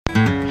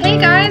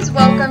guys,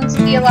 welcome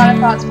to the A Lot of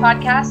Thoughts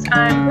podcast.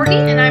 I'm Courtney.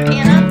 And I'm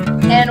Anna.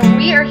 And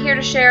we are here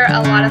to share a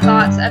lot of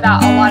thoughts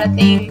about a lot of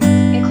things,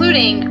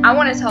 including, I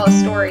want to tell a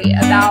story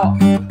about,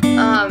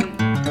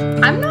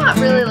 I'm not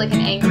really like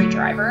an angry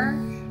driver.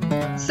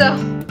 So,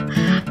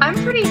 I'm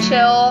pretty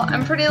chill.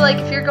 I'm pretty like,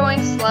 if you're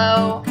going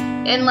slow,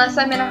 unless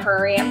I'm in a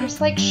hurry, I'm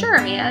just like,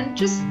 sure, man,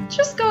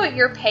 just go at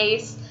your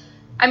pace.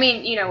 I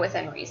mean, you know,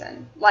 within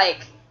reason.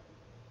 Like,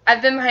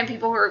 I've been behind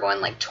people who are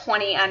going like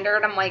 20 under,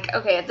 and I'm like,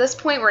 okay, at this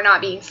point, we're not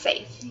being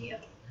safe.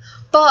 Yep.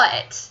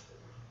 But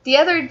the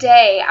other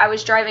day, I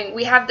was driving.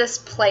 We have this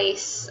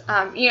place,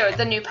 you know,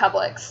 the new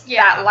Publix,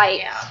 that light.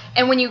 Yeah.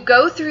 And when you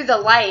go through the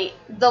light,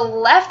 the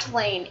left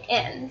lane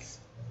ends,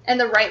 and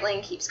the right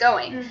lane keeps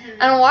going. Mm-hmm.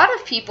 And a lot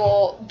of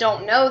people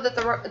don't know that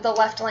the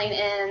left lane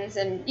ends,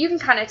 and you can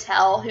kind of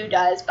tell who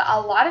does. But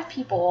a lot of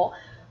people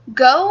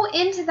go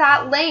into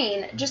that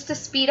lane just to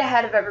speed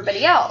ahead of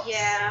everybody else.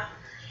 Yeah.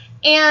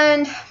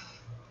 And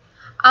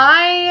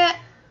I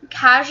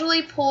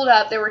casually pulled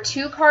up. There were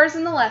 2 cars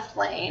in the left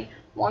lane,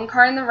 1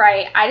 car in the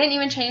right. I didn't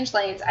even change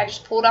lanes. I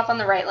just pulled up on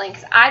the right lane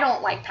because I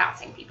don't like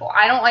passing people.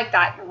 I don't like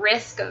that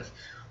risk of,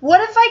 what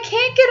if I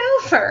can't get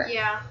over?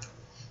 Yeah.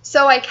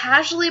 So I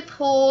casually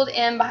pulled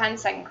in behind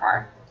the second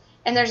car,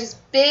 and there's this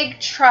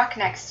big truck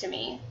next to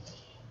me.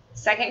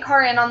 Second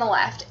car in on the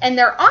left, and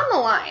they're on the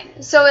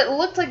line. So it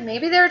looked like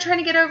maybe they were trying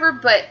to get over,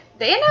 but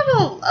they didn't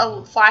have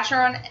a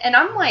flasher on, and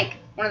I'm like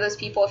one of those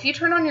people, if you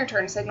turn on your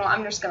turn signal,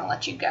 I'm just going to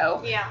let you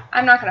go. Yeah.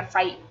 I'm not going to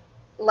fight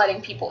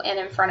letting people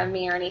in front of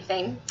me or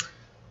anything.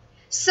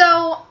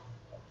 So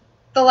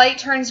the light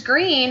turns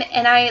green,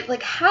 and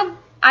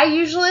I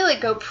usually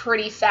like go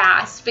pretty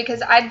fast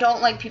because I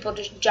don't like people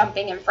just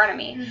jumping in front of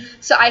me.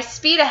 Mm-hmm. So I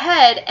speed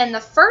ahead, and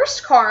the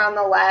first car on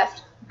the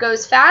left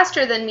goes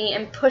faster than me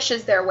and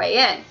pushes their way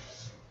in.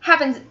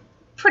 Happens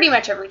pretty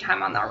much every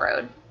time on that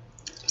road.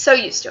 So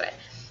used to it.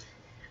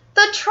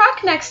 The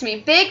truck next to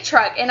me, big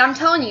truck, and I'm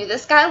telling you,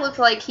 this guy looked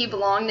like he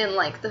belonged in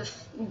like the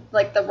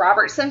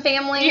Robertson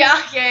family. Yeah.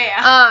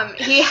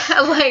 He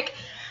had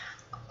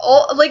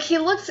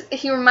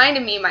he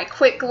reminded me, my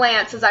quick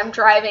glance as I'm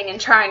driving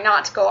and trying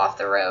not to go off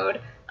the road.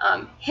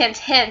 Hint,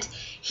 hint.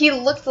 He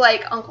looked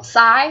like Uncle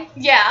Si.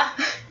 Yeah.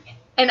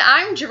 And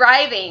I'm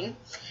driving,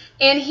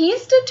 and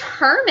he's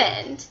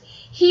determined.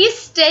 He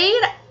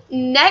stayed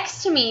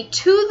next to me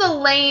to the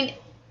lane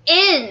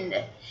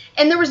end.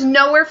 And there was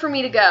nowhere for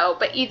me to go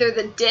but either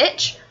the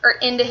ditch or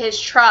into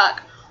his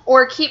truck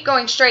or keep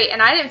going straight.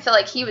 And I didn't feel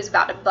like he was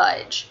about to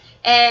budge.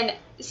 And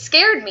it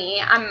scared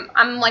me.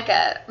 I'm like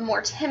a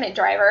more timid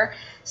driver.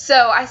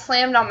 So I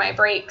slammed on my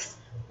brakes.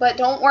 But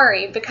don't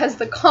worry, because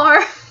the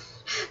car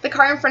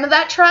in front of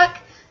that truck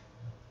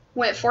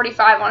went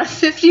 45 on a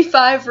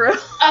 55 road.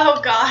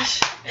 Oh, gosh.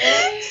 So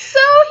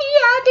he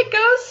had to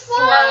go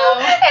slow.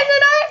 And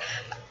then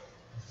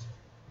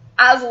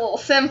I was a little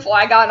sinful.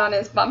 I got on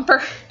his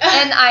bumper,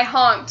 and I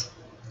honked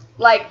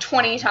like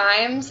 20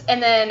 times,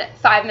 and then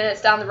 5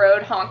 minutes down the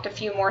road, honked a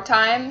few more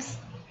times.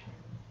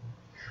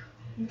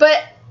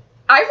 But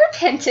I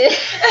repented.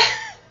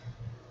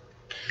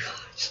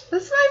 Gosh.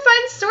 This is my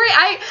fun story.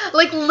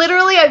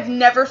 I've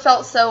never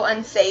felt so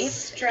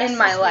unsafe in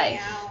my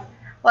life.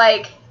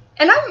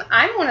 And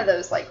I'm one of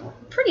those, like,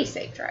 pretty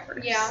safe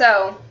drivers. Yeah.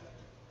 So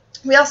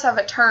we also have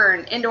a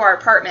turn into our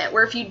apartment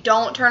where if you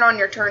don't turn on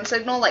your turn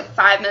signal like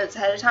 5 minutes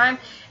ahead of time,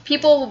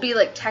 people will be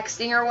like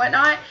texting or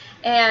whatnot,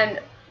 and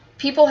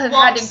people have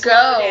had to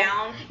go.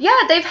 Down. Yeah,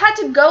 they've had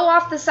to go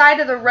off the side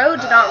of the road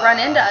to not run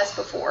into us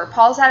before.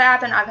 Paul's had it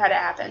happen. I've had it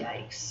happen.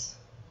 Yikes.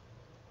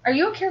 Are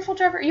you a careful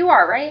driver? You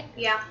are, right?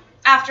 Yeah.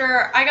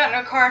 After I got in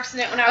a car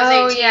accident when I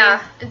was 18.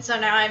 Yeah. And so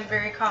now I'm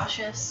very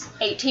cautious.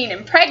 18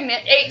 and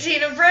pregnant.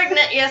 18 and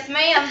pregnant, yes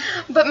ma'am.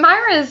 But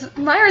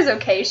Myra's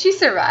okay. She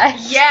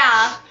survived.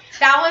 Yeah.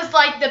 That was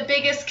like the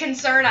biggest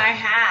concern I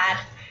had.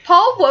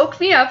 Paul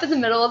woke me up in the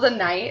middle of the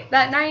night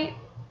that night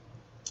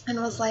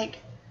and was like,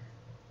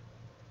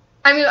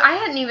 I mean,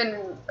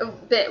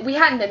 we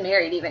hadn't been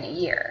married even a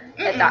year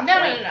at that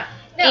point.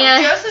 No,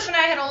 and Joseph and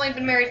I had only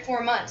been married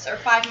 4 months or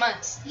 5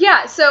 months.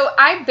 Yeah, so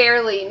I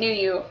barely knew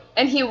you,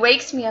 and he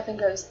wakes me up and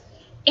goes,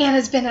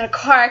 Anna's been in a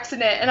car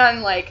accident, and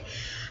I'm like,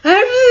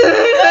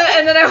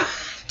 and then I went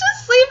to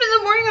sleep in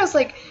the morning. I was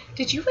like,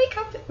 did you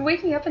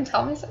wake me up and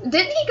tell me something?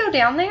 Didn't he go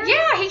down there?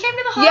 Yeah, he came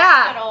to the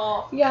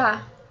hospital.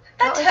 Yeah.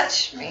 That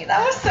touched me.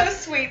 That was so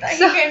sweet that he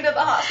came to the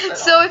hospital.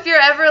 So if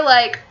you're ever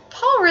like,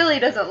 Paul really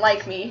doesn't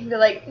like me, be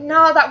like,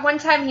 no, that one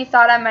time he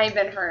thought I might have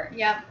been hurt.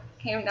 Yeah.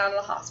 Came down to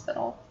the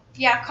hospital.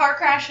 Yeah, car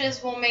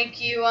crashes will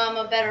make you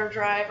a better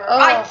driver. Oh.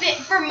 I think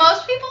for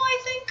most people,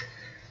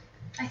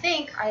 I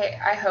think.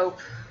 I hope.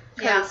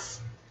 Yeah.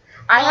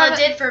 It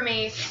did for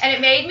me, and it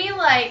made me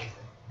like,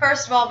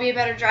 first of all, be a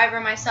better driver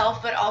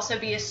myself, but also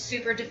be a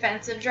super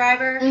defensive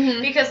driver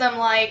because I'm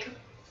like,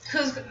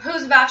 who's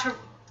about to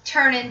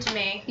turn into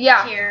me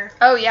here?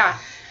 Oh yeah.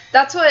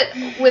 That's what,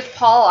 with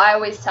Paul, I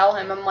always tell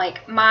him, I'm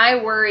like,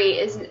 my worry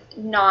is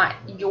not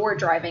your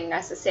driving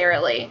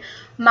necessarily.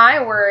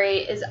 My worry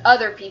is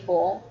other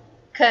people,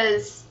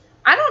 because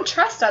I don't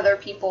trust other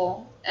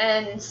people.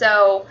 And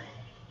so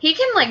he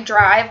can, like,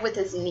 drive with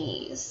his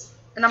knees.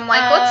 And I'm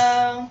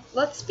like,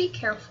 let's be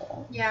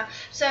careful. Yeah.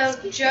 So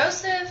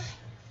Joseph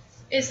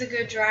is a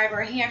good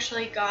driver. He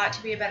actually got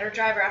to be a better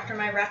driver after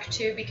my wreck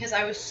too, because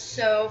I was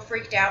so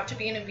freaked out to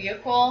be in a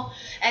vehicle,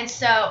 and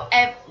so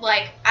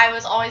like I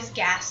was always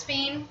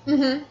gasping.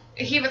 Mm-hmm.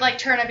 He would like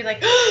turn and be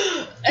like,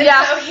 and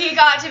so he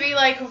got to be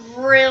like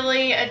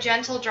really a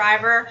gentle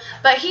driver.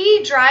 But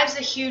he drives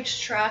a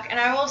huge truck, and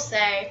I will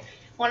say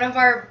one of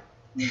our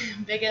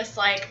biggest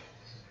like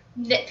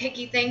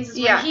nitpicky things is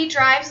when he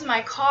drives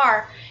my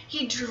car,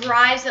 he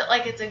drives it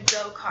like it's a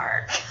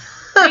go-kart.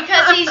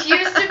 Because he's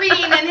used to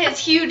being in his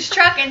huge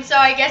truck, and so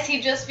I guess he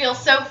just feels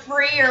so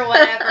free or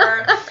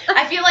whatever.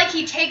 I feel like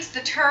he takes the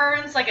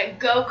turns like a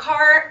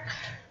go-kart.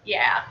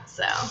 Yeah,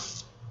 so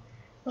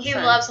he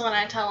loves when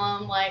I tell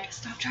him, like,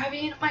 stop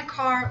driving my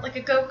car like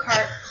a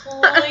go-kart,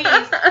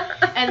 please.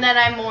 And then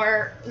I'm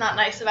more not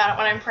nice about it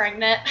when I'm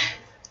pregnant.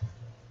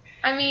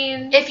 I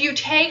mean,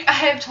 I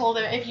have told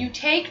him, if you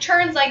take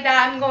turns like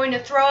that, I'm going to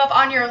throw up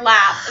on your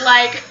lap.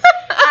 Like,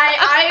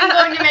 I am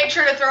going to make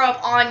sure to throw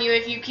up on you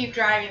if you keep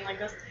driving like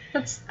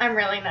this. I'm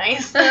really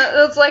nice.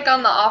 It's like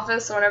on The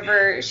Office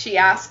whenever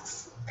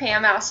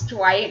Pam asks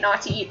Dwight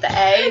not to eat the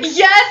eggs.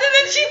 Yes, and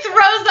then she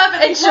throws up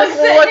and just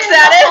looks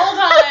at it the whole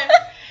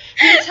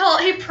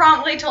time. He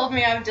promptly told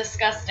me I'm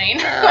disgusting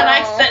when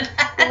I said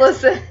that.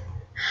 Listen.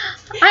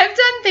 I've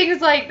done things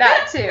like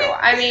that too.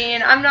 I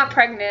mean, I'm not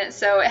pregnant,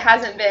 so it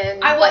hasn't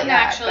been. I wouldn't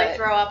actually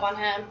throw up on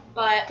him,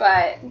 but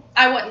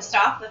I wouldn't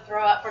stop the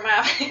throw up from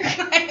happening.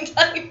 I can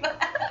tell you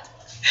that.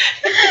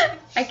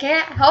 I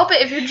can't help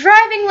it if you're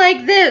driving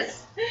like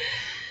this.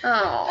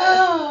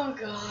 Oh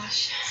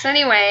gosh. So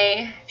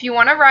anyway, if you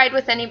want to ride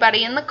with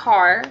anybody in the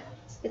car,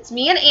 it's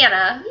me and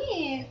Anna.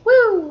 Yeah.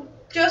 Woo.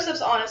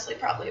 Joseph's honestly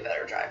probably a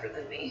better driver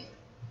than me.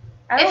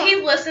 If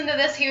he listened to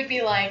this, he would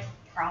be like,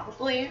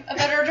 probably a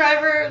better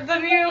driver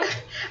than you.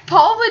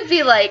 Paul would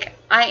be like,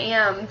 I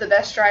am the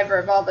best driver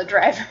of all the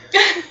drivers.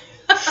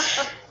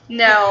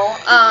 No,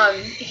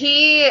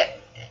 he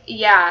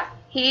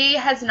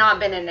has not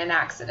been in an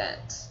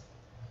accident.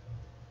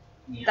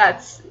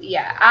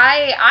 Yeah.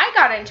 I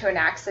got into an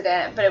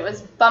accident, but it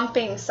was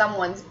bumping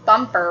someone's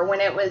bumper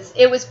when it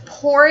was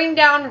pouring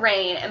down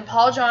rain, and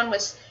Paul John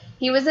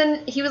he was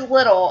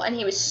little, and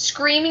he was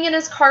screaming in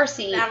his car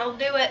seat. That'll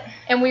do it.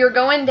 And we were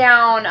going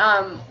down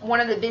one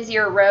of the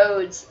busier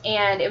roads,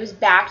 and it was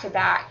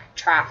back-to-back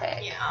traffic.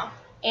 Yeah.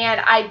 And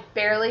I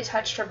barely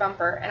touched her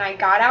bumper, and I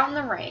got out in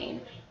the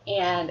rain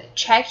and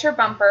checked her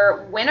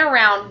bumper, went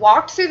around,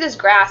 walked through this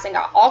grass, and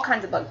got all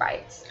kinds of bug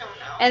bites. Oh,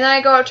 no. And then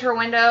I go up to her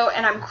window,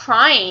 and I'm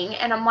crying,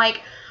 and I'm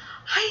like,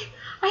 I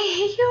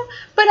hate you,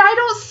 but I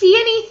don't see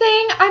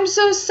anything. I'm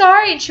so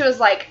sorry. And she was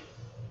like,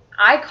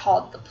 I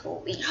called the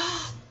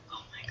police.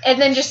 And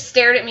then just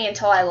stared at me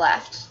until I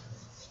left.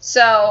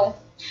 So.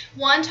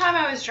 One time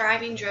I was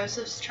driving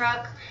Joseph's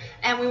truck,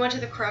 and we went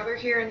to the Kroger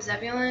here in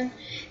Zebulon,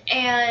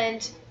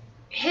 and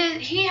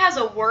he has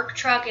a work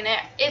truck, and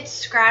it's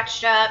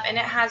scratched up, and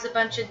it has a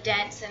bunch of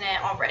dents in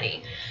it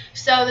already.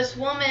 So this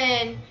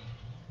woman,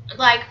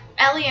 like,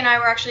 Ellie and I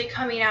were actually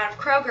coming out of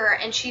Kroger,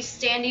 and she's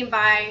standing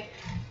by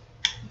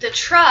the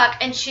truck,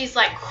 and she's,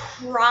 like,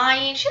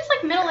 crying. She's,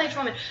 like, middle-aged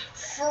woman,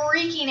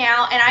 freaking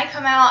out, and I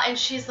come out, and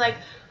she's like,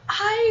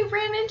 I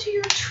ran into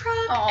your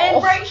truck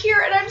and right here,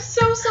 and I'm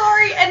so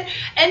sorry, and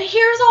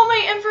here's all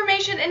my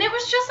information. And it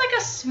was just like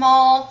a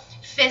small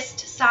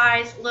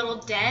fist-sized little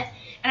dent,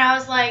 and I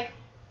was like,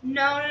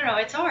 no,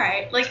 it's all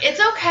right. Like, it's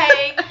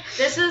okay.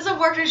 This is a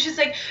work. And she's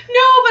like,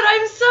 no, but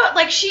I'm so,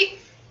 like,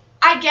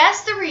 I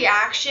guess the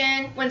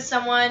reaction when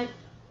someone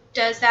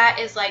does that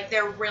is like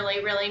they're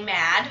really, really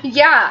mad.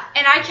 Yeah.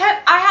 And I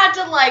had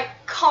to, like,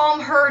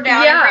 calm her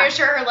down and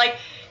reassure her, like,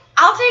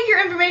 I'll take your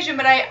information,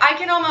 but I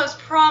can almost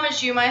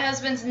promise you my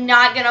husband's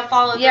not going to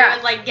follow through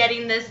with, like,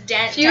 getting this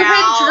dent If you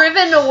had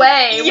driven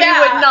away, we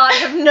would not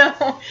have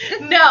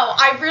known. No,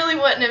 I really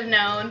wouldn't have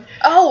known.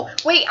 Oh,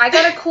 wait, I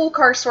got a cool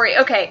car story.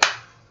 Okay.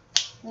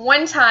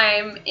 One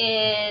time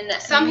in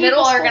Some middle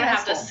people school, are going to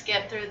have to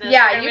skip through this.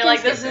 Yeah, you be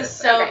like, this is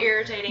so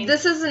irritating.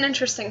 This is an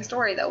interesting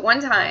story, though.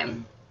 One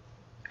time,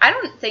 I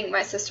don't think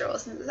my sister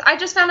listens to this. I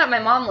just found out my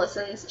mom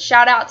listens.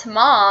 Shout out to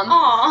Mom.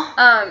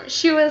 Aw.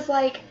 She was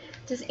like,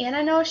 does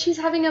Anna know if she's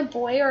having a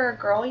boy or a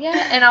girl yet?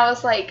 And I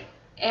was like,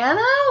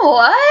 Anna,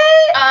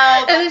 what?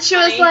 Oh, and then she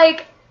was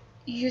like,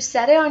 you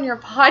said it on your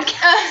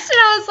podcast? And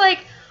I was like,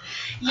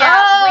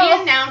 yeah,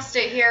 we announced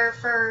it here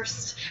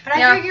first. But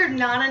I figured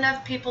not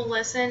enough people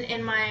listen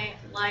in my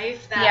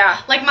life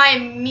that, like, my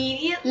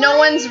immediate No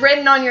one's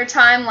written on your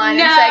timeline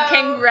and said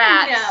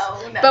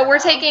congrats. No. But we're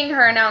taking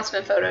her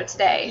announcement photo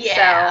today.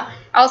 Yeah. So,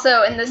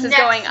 also, and this is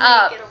going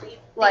up, it'll be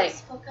like,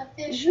 Facebook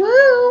official.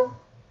 woo.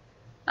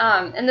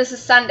 And this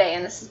is Sunday,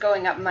 and this is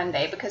going up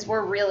Monday because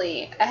we're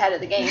really ahead of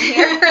the game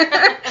here.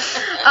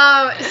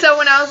 So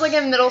when I was, like,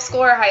 in middle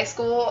school or high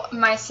school,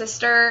 my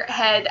sister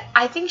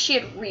I think she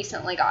had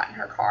recently gotten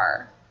her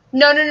car.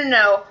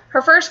 No.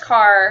 Her first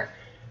car,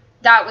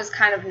 that was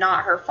kind of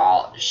not her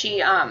fault.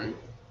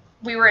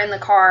 We were in the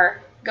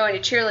car, going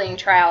to cheerleading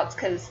tryouts,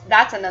 because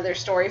that's another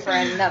story for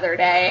another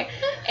day.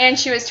 And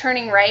she was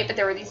turning right, but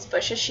there were these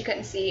bushes she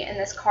couldn't see, and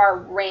this car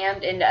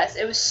rammed into us.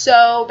 It was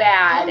so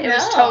bad. Oh, it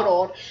was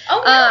totaled.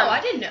 Oh, no, I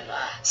didn't know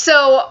that.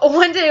 So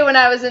one day when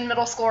I was in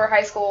middle school or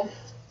high school,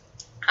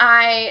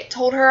 I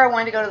told her I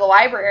wanted to go to the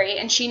library,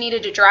 and she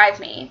needed to drive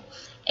me.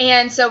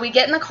 And so we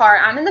get in the car.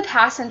 I'm in the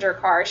passenger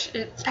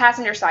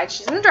side.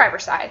 She's in the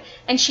driver's side.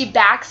 And she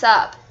backs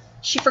up.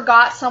 She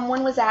forgot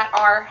someone was at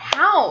our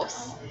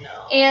house. Oh,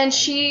 no. And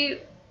she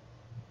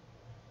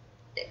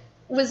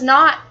was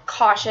not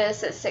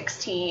cautious at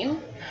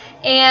 16.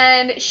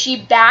 And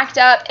she backed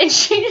up. And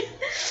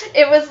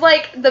it was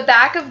like the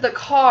back of the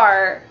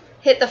car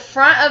hit the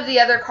front of the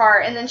other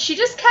car. And then she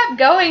just kept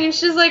going. And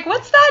she's like,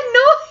 what's that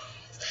noise?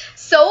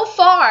 So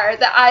far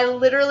that I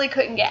literally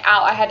couldn't get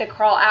out. I had to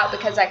crawl out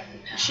because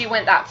she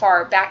went that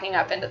far backing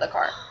up into the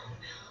car.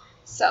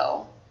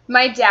 So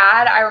my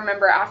dad, I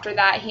remember after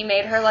that, he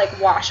made her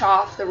like wash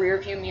off the rear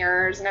view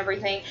mirrors and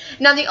everything.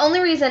 Now the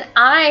only reason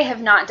I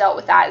have not dealt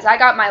with that is I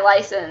got my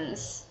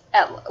license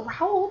at,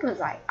 how old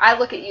was I? I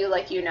look at you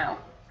like you know.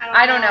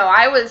 I don't know.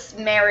 I was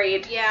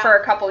married for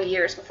a couple of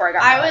years before I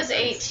got my license.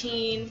 I was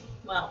 18.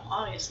 Well,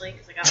 obviously,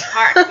 because I got a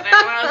car accident when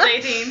I was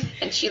 18.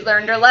 And she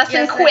learned her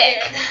lesson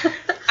quick.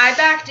 I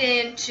backed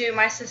into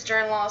my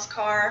sister-in-law's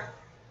car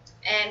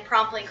and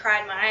promptly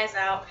cried my eyes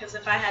out, because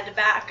if I had to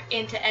back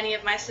into any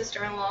of my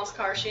sister-in-law's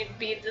car, she'd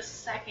be the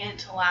second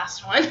to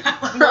last one I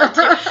would want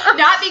to.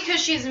 Not because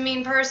she's a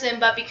mean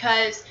person, but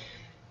because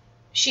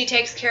she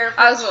takes care of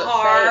her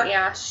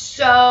car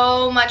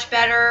so much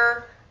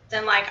better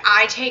than like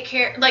I take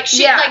care. Like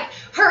like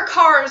her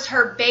car is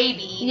her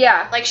baby.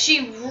 Yeah. Like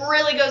she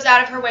really goes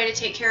out of her way to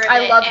take care of it.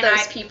 I love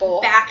those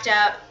people. Backed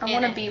up. I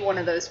want to be one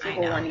of those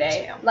people one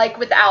day. Too. Like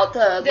without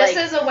the. This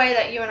is a way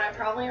that you and I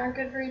probably aren't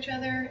good for each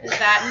other. Is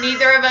that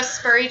neither of us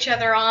spur each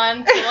other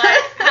on to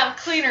like have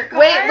cleaner cars.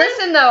 Wait,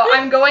 listen though.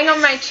 I'm going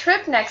on my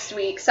trip next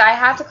week, so I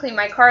have to clean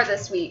my car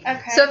this week.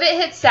 Okay. So if it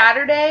hits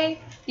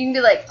Saturday, you can be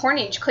like,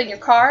 Courtney, did you clean your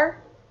car?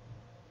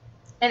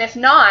 And if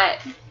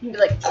not, you can be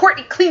like,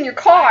 Courtney, clean your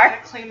car. I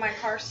gotta clean my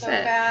car so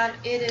bad.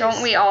 It is.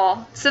 Don't we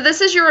all? So this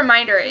is your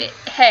reminder.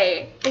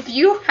 Hey, if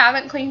you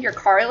haven't cleaned your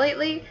car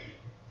lately,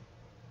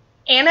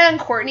 Anna and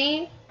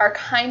Courtney are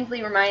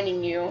kindly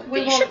reminding you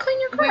that you should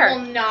clean your car.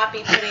 We will not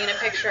be putting a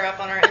picture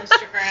up on our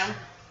Instagram.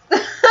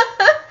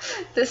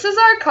 This is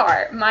our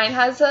car. Mine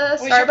has a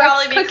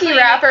Starbucks cookie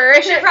wrapper.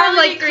 We should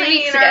probably be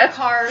cleaning our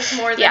cars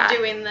more than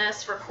doing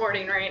this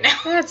recording right now.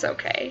 That's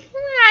okay.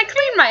 I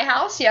cleaned my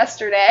house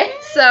yesterday,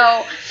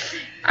 so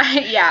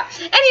yeah.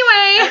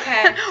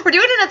 Anyway, we're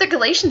doing another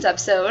Galatians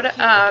episode.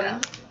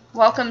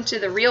 Welcome to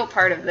the real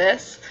part of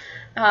this.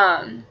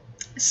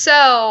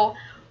 So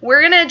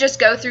we're going to just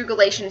go through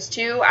Galatians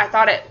 2. I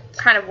thought it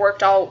kind of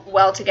worked all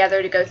well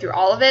together to go through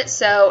all of it.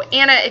 So,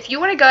 Anna, if you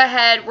want to go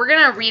ahead, we're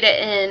going to read it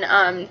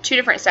in 2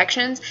 different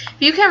sections.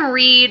 If you can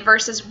read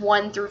verses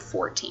 1 through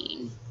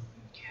 14.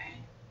 Okay.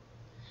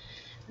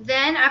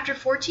 Then, after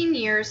 14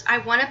 years, I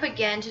went up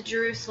again to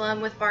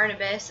Jerusalem with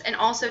Barnabas and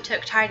also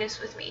took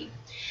Titus with me.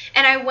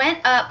 And I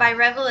went up by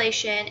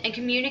revelation and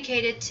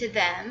communicated to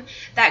them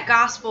that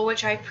gospel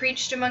which I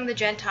preached among the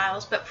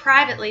Gentiles, but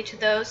privately to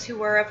those who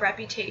were of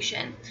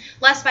reputation,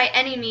 lest by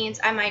any means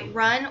I might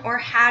run or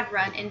had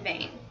run in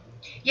vain.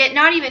 Yet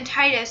not even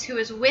Titus, who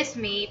was with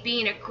me,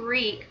 being a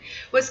Greek,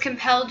 was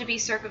compelled to be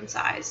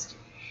circumcised.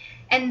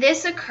 And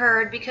this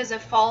occurred because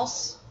of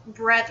false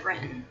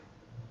brethren.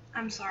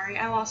 I'm sorry,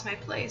 I lost my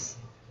place.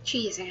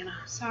 Jeez, Anna.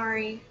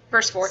 Sorry.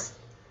 Verse 4.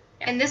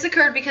 And this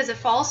occurred because of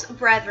false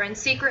brethren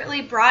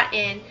secretly brought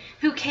in,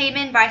 who came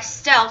in by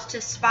stealth to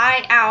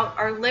spy out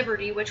our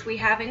liberty which we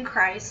have in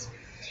Christ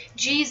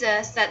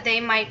Jesus, that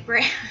they might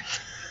bring...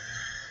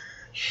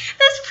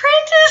 This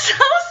print is so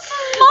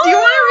small! Do you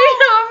want to read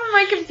it off of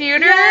my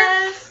computer?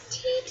 Yes.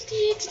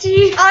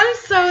 I'm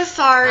so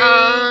sorry.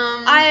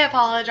 I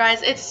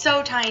apologize. It's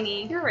so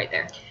tiny. You're right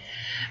there.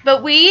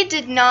 But we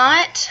did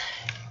not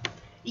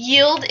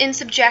yield in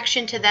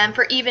subjection to them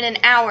for even an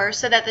hour,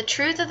 so that the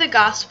truth of the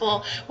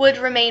gospel would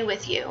remain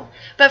with you.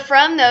 But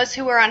from those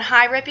who were on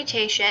high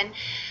reputation,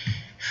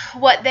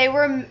 what they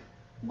were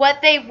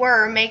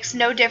makes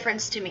no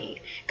difference to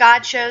me.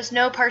 God shows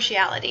no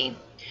partiality.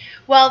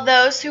 While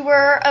those who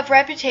were of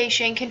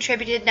reputation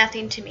contributed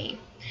nothing to me.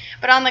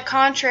 But on the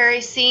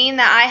contrary, seeing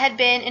that I had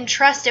been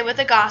entrusted with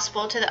the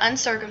gospel to the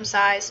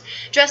uncircumcised,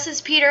 just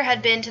as Peter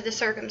had been to the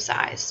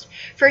circumcised.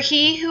 For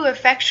he who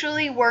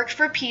effectually worked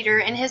for Peter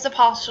in his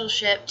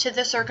apostleship to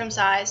the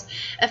circumcised,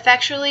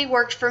 effectually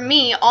worked for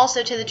me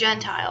also to the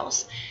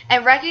Gentiles.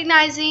 And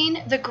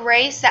recognizing the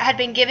grace that had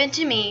been given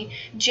to me,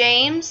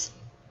 James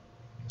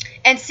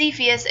and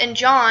Cephas and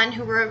John,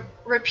 who were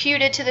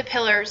reputed to the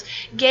pillars,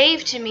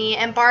 gave to me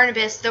and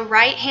Barnabas the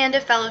right hand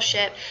of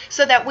fellowship,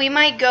 so that we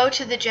might go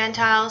to the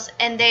Gentiles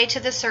and they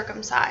to the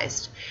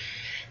circumcised.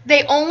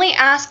 They only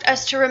asked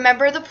us to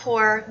remember the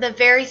poor, the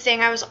very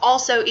thing I was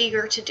also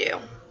eager to do.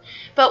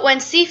 But when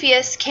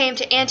Cephas came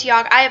to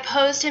Antioch, I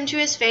opposed him to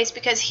his face,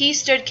 because he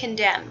stood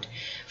condemned.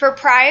 For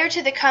prior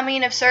to the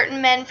coming of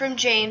certain men from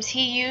James,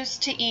 he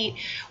used to eat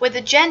with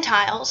the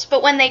Gentiles.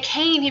 But when they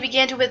came, he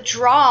began to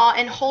withdraw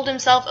and hold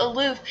himself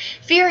aloof,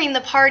 fearing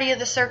the party of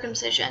the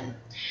circumcision.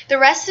 The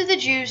rest of the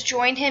Jews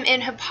joined him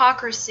in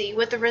hypocrisy,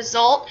 with the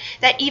result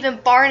that even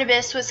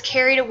Barnabas was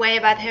carried away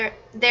by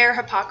their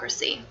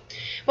hypocrisy.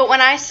 But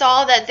when I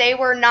saw that they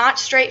were not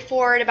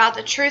straightforward about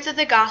the truth of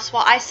the gospel,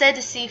 I said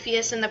to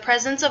Cephas in the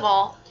presence of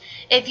all,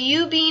 if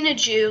you, being a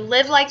Jew,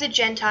 live like the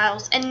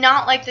Gentiles and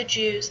not like the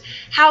Jews,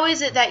 how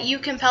is it that you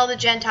compel the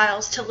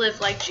Gentiles to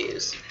live like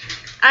Jews?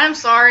 I'm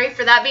sorry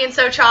for that being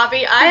so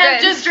choppy. I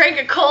have just drank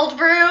a cold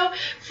brew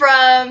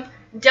from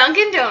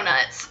Dunkin'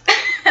 Donuts,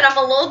 and I'm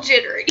a little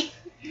jittery.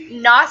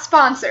 Not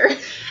sponsored.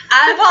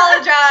 I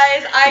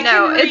apologize. I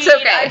can read, it's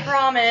okay. I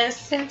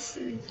promise.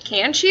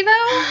 Can she,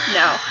 though?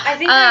 No. I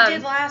think I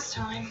did last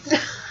time.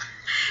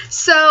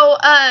 So,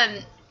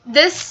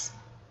 this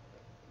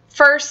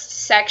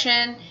first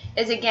section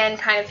is again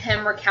kind of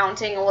him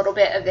recounting a little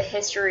bit of the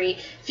history.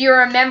 If you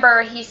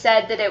remember, he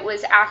said that it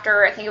was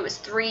after, I think it was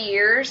 3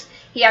 years,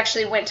 he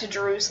actually went to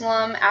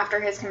Jerusalem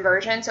after his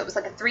conversion, so it was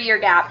like a 3-year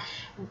gap.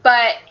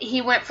 But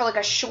he went for like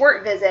a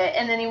short visit,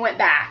 and then he went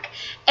back.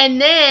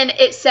 And then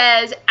it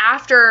says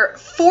after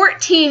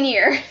 14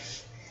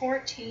 years.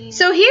 14.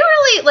 So he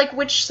really, like,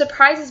 which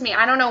surprises me,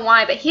 I don't know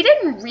why, but he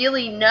didn't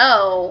really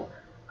know,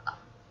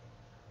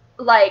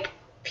 like,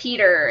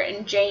 Peter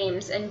and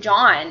James and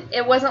John.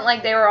 It wasn't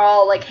like they were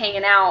all like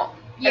hanging out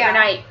every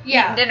night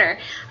eating dinner.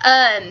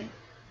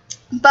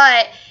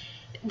 But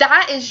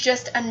that is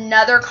just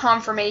another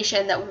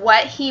confirmation that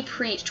what he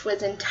preached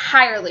was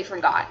entirely from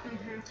God.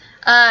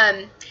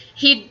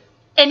 He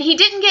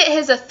didn't get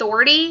his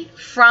authority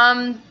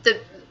from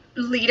the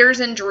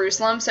leaders in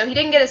Jerusalem, so he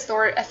didn't get his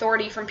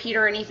authority from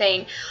Peter or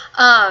anything.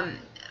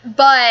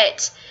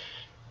 But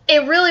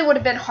it really would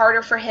have been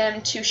harder for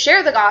him to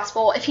share the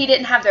gospel if he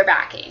didn't have their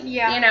backing,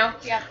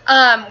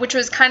 which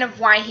was kind of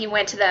why he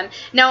went to them.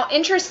 Now,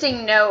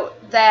 interesting note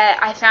that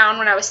I found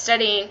when I was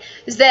studying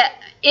is that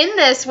in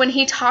this, when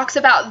he talks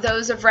about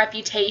those of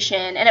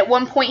reputation, and at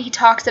one point he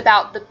talks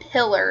about the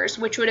pillars,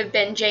 which would have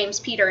been James,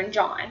 Peter, and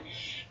John,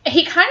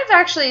 he kind of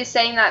actually is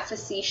saying that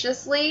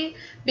facetiously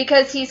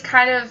because he's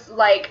kind of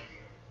like,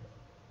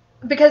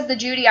 because the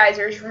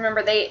Judaizers,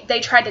 remember, they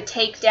tried to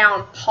take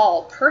down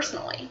Paul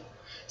personally.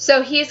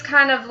 So he's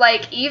kind of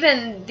like,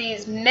 even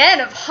these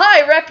men of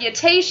high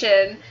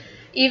reputation,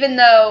 even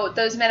though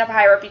those men of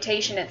high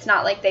reputation, it's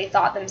not like they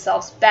thought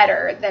themselves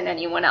better than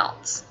anyone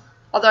else.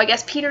 Although I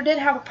guess Peter did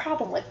have a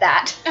problem with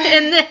that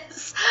in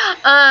this.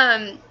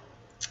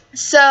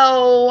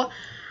 So,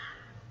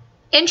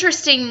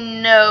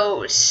 interesting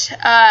note.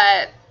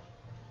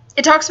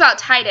 It talks about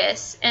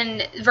Titus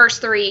in verse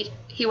 3.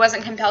 He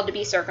wasn't compelled to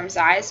be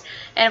circumcised.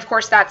 And, of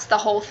course, that's the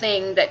whole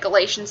thing that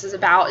Galatians is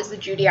about, is the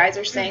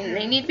Judaizers saying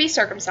they need to be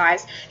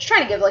circumcised. Just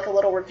trying to give, like, a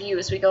little review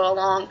as we go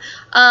along.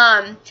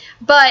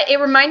 But it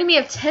reminded me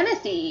of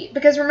Timothy,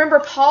 because, remember,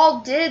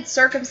 Paul did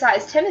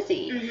circumcise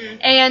Timothy.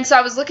 And so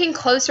I was looking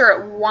closer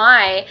at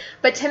why,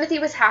 but Timothy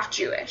was half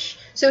Jewish.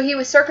 So he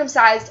was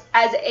circumcised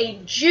as a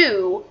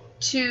Jew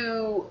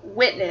to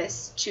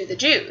witness to the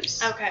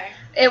Jews. Okay.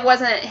 It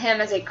wasn't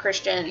him as a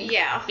Christian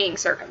being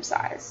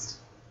circumcised.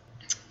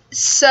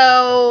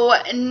 So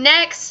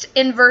next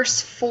in verse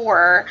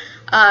 4,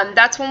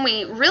 that's when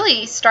we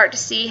really start to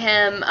see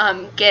him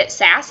get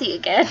sassy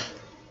again.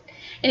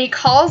 And he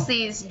calls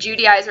these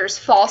Judaizers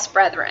false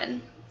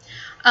brethren.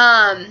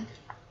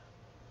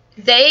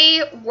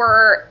 They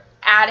were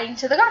adding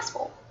to the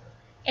gospel.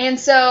 And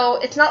so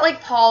it's not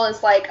like Paul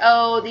is like,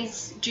 oh,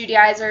 these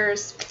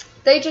Judaizers,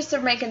 they just are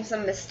making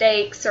some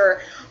mistakes,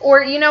 or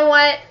you know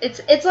what,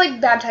 it's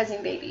like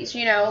baptizing babies,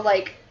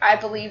 like, I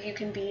believe you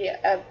can be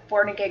a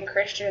born-again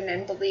Christian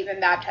and believe in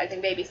baptizing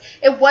babies.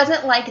 It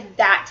wasn't like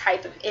that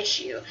type of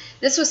issue.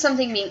 This was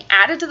something being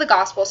added to the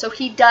gospel, so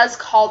he does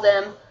call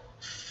them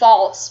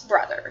false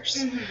brothers.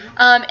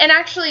 And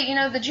actually,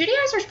 the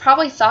Judaizers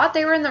probably thought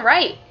they were in the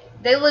right.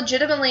 They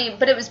legitimately,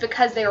 but it was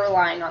because they were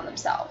relying on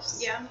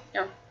themselves.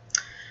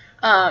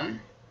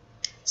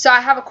 So I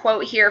have a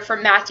quote here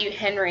from Matthew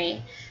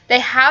Henry. They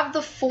have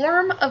the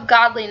form of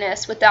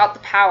godliness without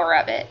the power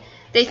of it.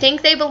 They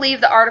think they believe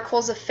the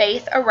articles of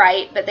faith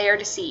aright, but they are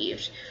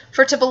deceived.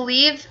 For to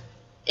believe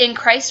in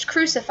Christ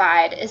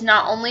crucified is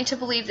not only to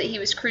believe that he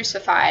was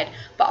crucified,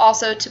 but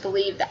also to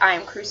believe that I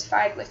am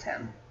crucified with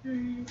him.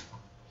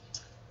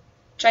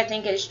 Which I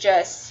think is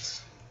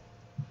just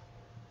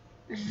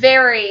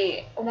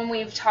very, when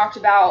we've talked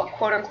about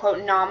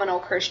quote-unquote nominal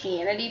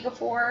Christianity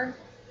before,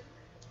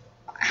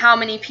 how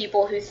many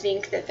people who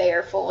think that they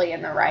are fully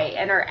in the right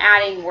and are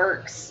adding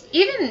works,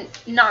 even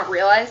not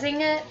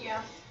realizing it,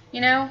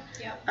 I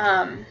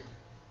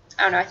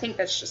don't know, I think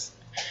that's just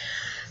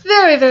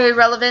very, very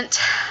relevant.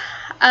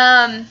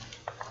 Let's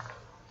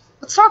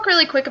talk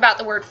really quick about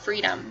the word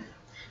freedom,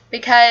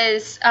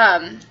 because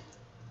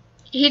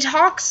he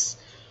talks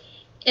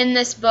in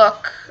this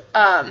book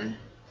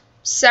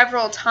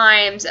several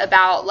times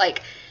about,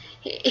 like,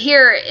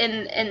 here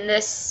in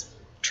this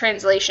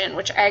translation,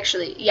 which I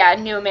actually,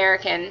 New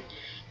American,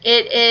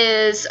 it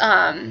is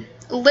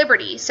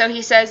liberty. So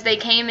he says they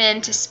came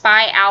in to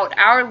spy out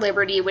our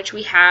liberty, which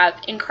we have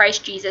in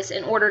Christ Jesus,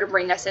 in order to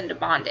bring us into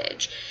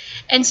bondage.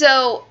 And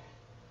so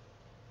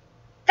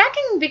that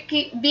can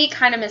be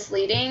kind of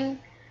misleading.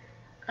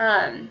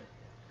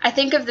 I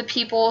think of the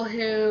people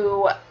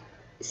who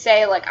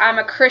say, like, I'm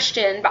a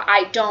Christian, but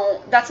I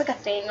don't. That's like a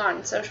thing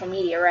on social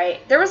media,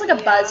 right? There was like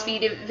a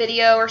BuzzFeed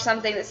video or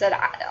something that said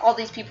all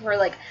these people were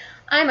like,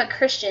 I'm a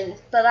Christian,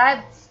 but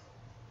I'm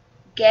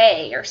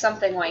gay or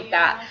something like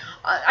that.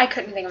 I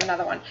couldn't think of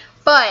another one.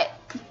 But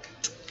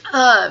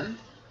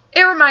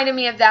it reminded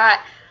me of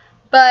that.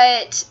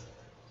 But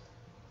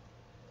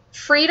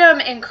freedom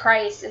in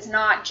Christ is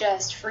not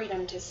just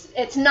freedom to,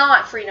 it's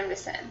not freedom to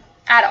sin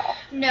at all.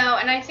 No,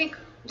 and I think,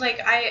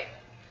 like, I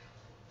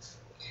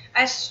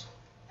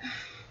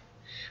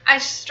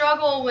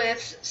struggle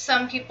with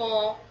some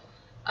people.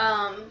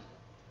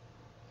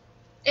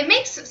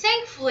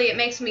 Thankfully, it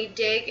makes me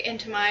dig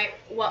into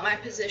what my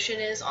position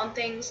is on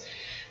things.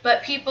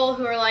 But people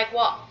who are like,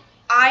 well,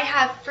 I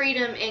have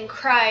freedom in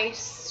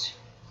Christ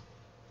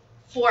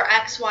for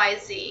X, Y,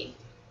 Z,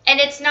 and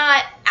it's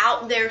not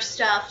out there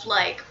stuff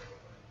like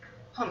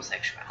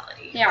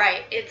homosexuality,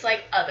 right? It's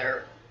like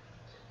other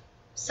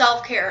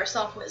self-care,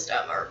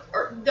 self-wisdom,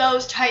 or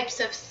those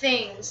types of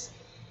things.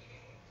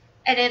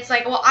 And it's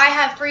like, well, I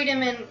have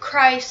freedom in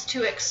Christ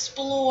to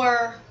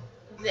explore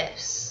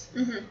this.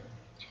 Mm-hmm.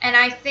 And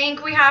I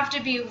think we have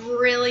to be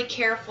really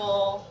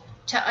careful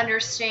to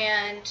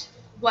understand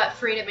what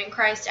freedom in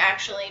Christ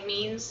actually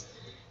means.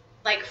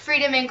 Like,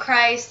 freedom in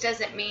Christ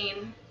doesn't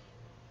mean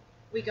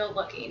we go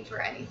looking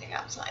for anything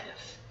outside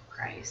of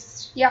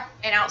Christ. Yeah.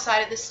 And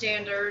outside of the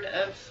standard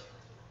of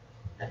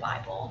the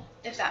Bible,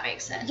 if that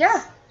makes sense.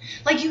 Yeah.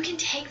 Like, you can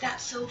take that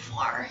so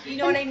far. You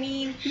know what I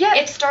mean? Yeah.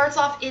 It starts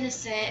off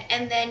innocent,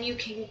 and then you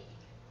can,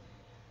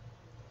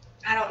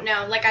 I don't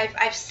know, like,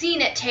 I've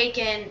seen it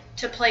taken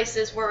to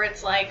places where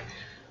it's like,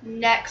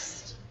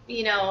 next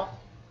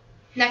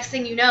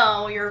thing you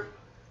know, you're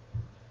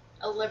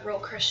a liberal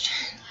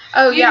Christian.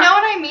 Oh, yeah. You know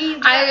what I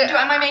mean?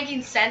 Am I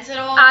making sense at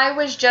all? I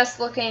was just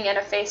looking at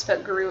a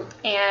Facebook group,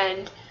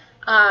 and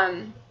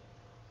I'm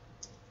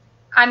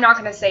not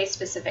going to say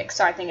specifics,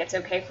 so I think it's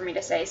okay for me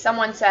to say.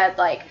 Someone said,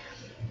 like,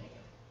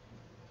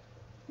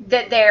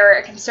 that they're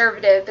a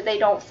conservative, but they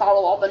don't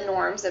follow all the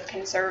norms of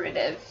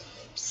conservative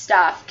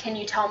stuff. Can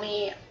you tell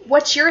me,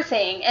 what's your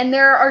thing? And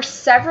there are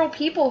several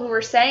people who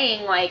are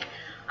saying, like,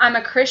 I'm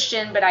a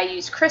Christian, but I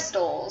use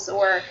crystals,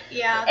 or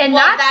and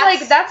well,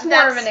 that's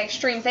more of an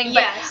extreme thing.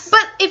 Yes.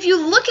 But if you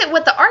look at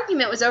what the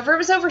argument was over, it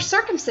was over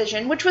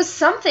circumcision, which was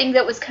something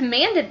that was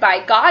commanded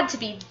by God to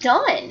be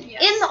done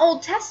in the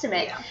Old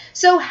Testament. Yeah.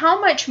 So how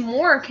much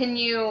more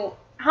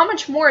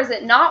is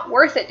it not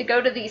worth it to go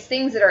to these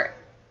things that are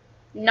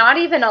not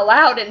even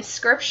allowed in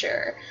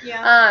Scripture?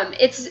 Yeah.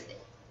 It's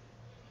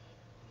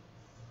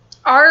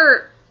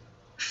our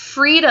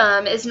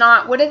freedom is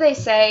not, what do they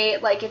say,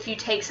 like, if you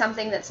take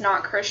something that's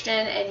not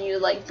Christian and you,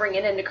 like, bring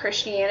it into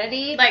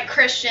Christianity, like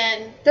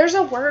Christian, there's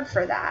a word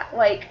for that,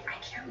 like, I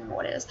can't remember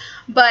what it is,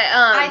 but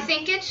I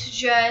think it's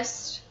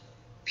just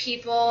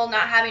people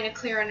not having a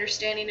clear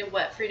understanding of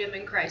what freedom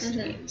in Christ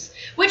means,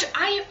 which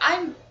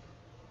I'm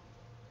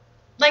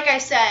like I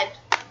said,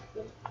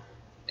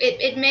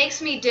 it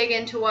makes me dig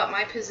into what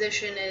my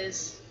position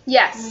is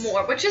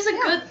more, which is a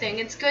good thing.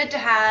 It's good to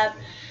have,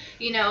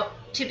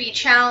 to be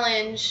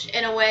challenged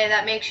in a way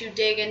that makes you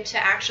dig into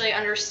actually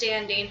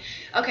understanding,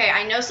 okay,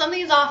 I know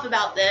something's off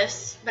about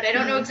this, but I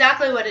don't know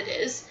exactly what it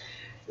is.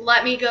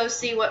 Let me go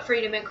see what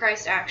freedom in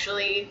Christ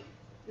actually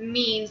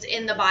means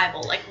in the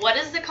Bible. Like, what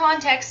is the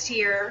context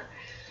here?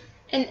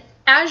 And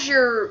as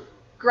you're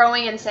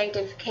growing in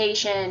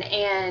sanctification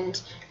and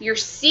you're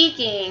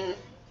seeking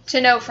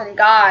to know from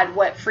God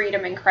what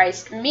freedom in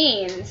Christ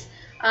means,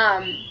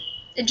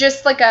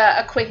 just like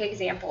a quick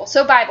example.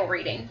 So Bible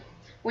reading.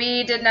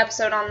 We did an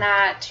episode on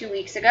that 2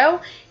 weeks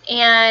ago,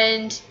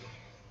 and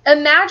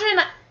imagine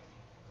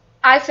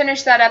I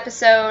finished that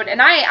episode,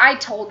 and I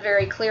told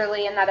very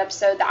clearly in that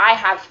episode that I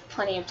have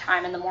plenty of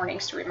time in the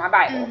mornings to read my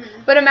Bible.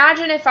 Mm-hmm. But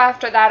imagine if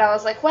after that I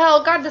was like,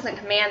 well, God doesn't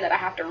command that I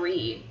have to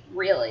read,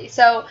 really.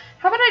 So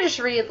how about I just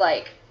read,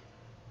 like,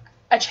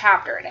 a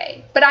chapter a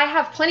day? But I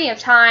have plenty of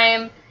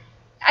time.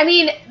 I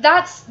mean,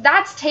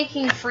 that's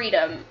taking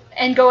freedom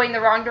and going the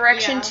wrong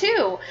direction,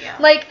 too. Yeah.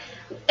 Like,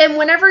 and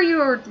whenever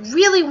you're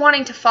really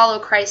wanting to follow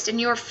Christ and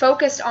you're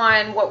focused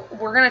on what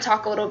we're going to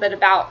talk a little bit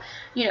about,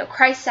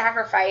 Christ's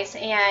sacrifice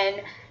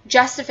and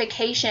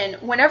justification,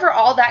 whenever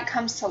all that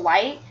comes to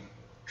light,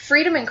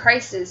 freedom in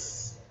Christ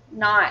is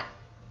not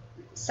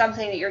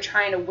something that you're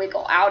trying to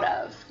wiggle out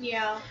of.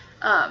 Yeah.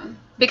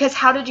 Because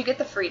how did you get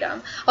the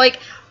freedom?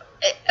 Like,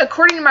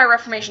 according to my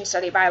Reformation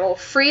Study Bible,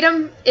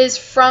 freedom is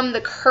from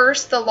the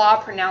curse the law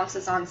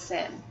pronounces on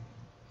sin.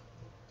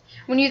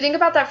 When you think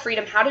about that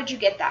freedom, how did you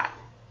get that?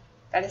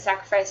 By the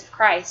sacrifice of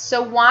Christ.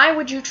 So why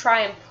would you try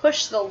and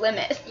push the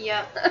limit?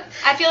 Yep.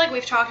 I feel like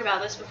we've talked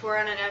about this before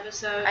in an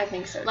episode. I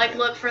think so, like, too.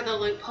 Look for the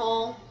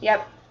loophole.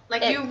 Yep.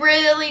 Like, you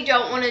really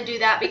don't want to do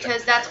that,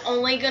 because that's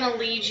only going to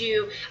lead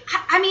you...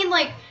 I mean,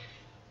 like,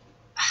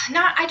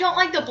 I don't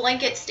like the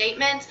blanket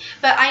statements,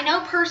 but I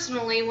know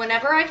personally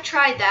whenever I've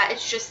tried that,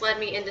 it's just led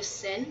me into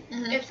sin.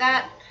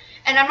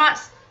 And I'm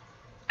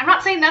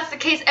not saying that's the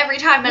case every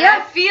time, but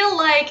I feel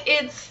like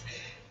it's.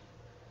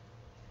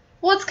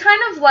 Well, it's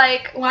kind of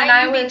like when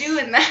I was. Why you be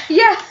doing that?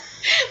 Yeah.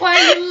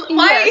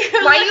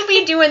 Why you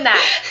be doing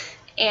that,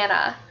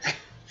 Anna?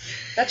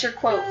 That's your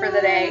quote for the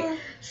day.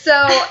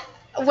 So,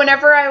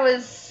 whenever I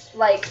was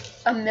like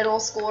a middle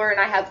schooler and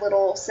I had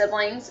little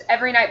siblings,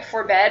 every night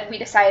before bed we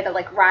decided to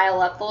like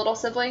rile up the little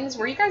siblings.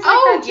 Were you guys like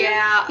that too?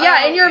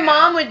 Yeah, and your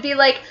mom would be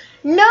like,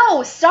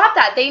 "No, stop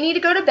that. They need to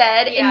go to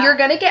bed and you're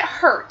going to get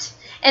hurt."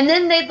 And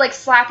then they'd like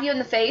slap you in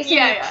the face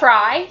and you'd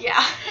cry.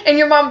 Yeah. And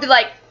your mom would be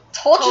like,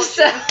 "Told you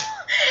so."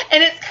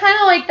 And it's kind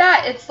of like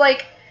that. It's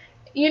like,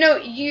 you know,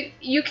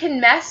 you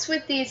can mess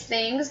with these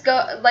things,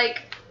 go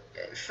like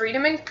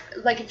freedom and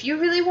like if you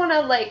really want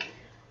to like,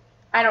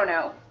 I don't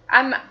know.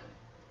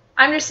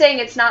 I'm just saying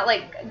it's not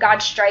like God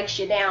strikes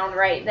you down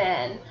right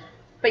then,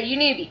 but you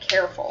need to be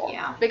careful.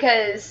 Yeah.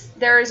 Because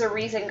there is a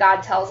reason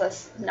God tells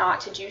us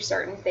not to do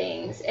certain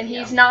things, and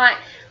He's not.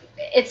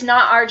 It's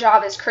not our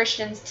job as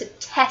Christians to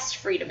test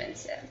freedom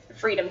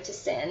to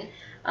sin.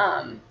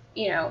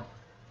 You know,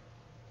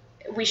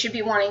 we should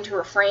be wanting to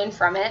refrain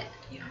from it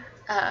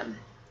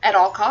at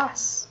all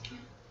costs.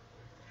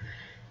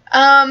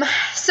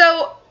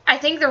 So I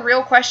think the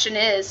real question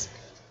is,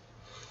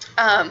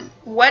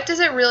 what does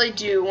it really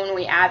do when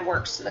we add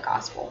works to the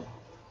gospel?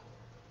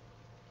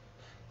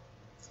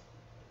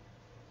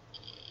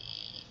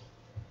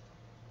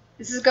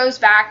 This goes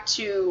back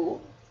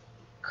to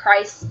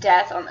Christ's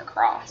death on the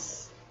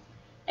cross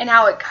and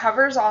how it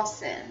covers all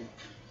sin.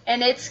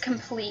 And it's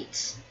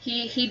complete.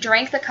 He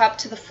drank the cup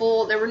to the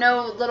full. There were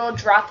no little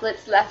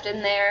droplets left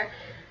in there.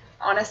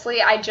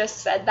 Honestly, I just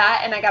said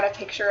that, and I got a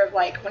picture of,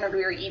 like, whenever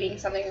we were eating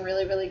something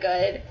really, really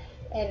good.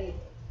 And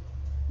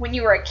when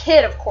you were a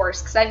kid, of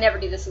course, because I never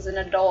do this as an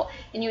adult,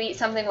 and you eat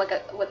something with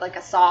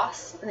a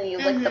sauce, and then you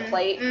lick the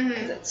plate,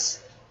 because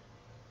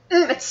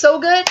it's so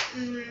good.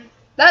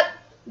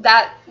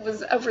 That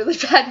was a really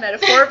bad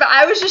metaphor, but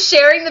I was just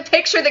sharing the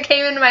picture that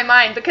came into my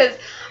mind, because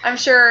I'm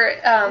sure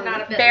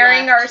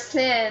bearing our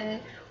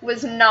sin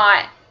was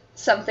not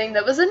something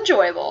that was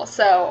enjoyable.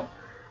 So,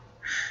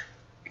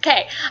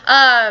 okay.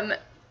 But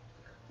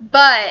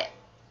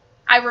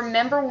I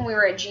remember when we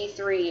were at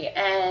G3,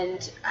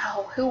 and,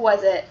 who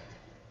was it?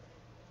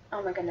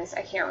 Oh my goodness,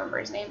 I can't remember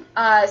his name.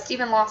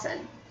 Stephen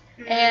Lawson.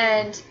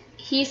 And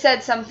he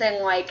said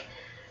something like,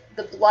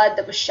 the blood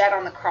that was shed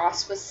on the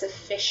cross was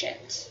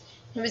sufficient.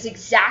 It was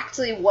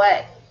exactly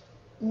what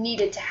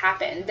needed to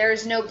happen.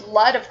 There's no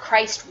blood of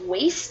Christ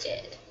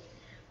wasted.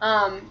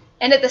 And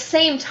at the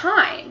same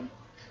time,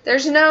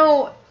 there's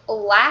no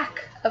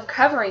lack of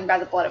covering by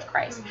the blood of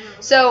Christ.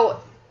 So,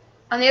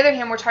 on the other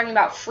hand, we're talking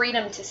about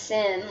freedom to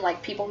sin,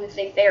 like people who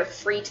think they are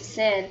free to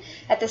sin.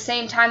 At the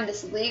same time,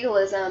 this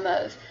legalism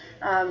of,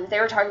 they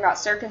were talking about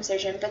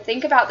circumcision, but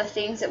think about the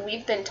things that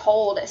we've been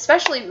told,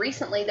 especially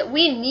recently, that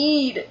we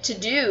need to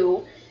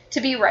do to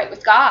be right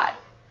with God.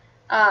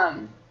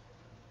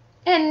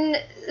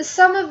 And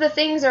some of the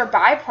things are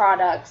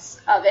byproducts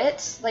of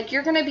it. Like,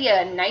 you're going to be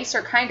a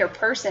nicer, kinder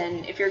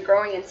person if you're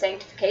growing in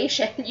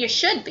sanctification. You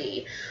should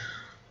be.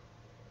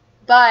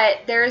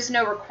 But there is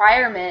no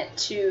requirement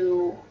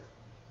to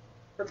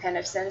repent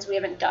of sins we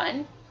haven't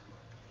done.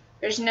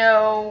 There's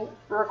no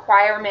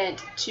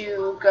requirement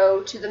to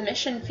go to the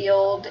mission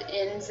field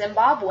in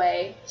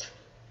Zimbabwe.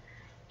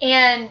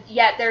 And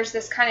yet there's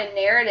this kind of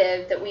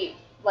narrative that we,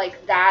 like,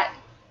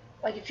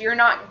 if you're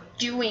not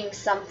doing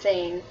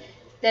something,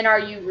 then are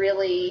you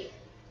really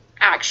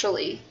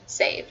actually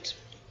saved?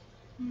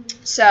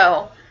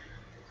 So,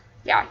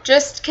 yeah,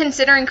 just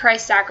considering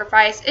Christ's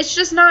sacrifice, it's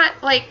just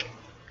not, like,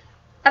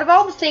 out of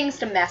all the things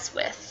to mess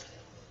with.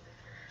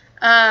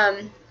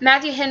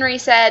 Matthew Henry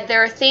said,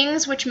 "There are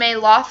things which may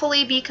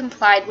lawfully be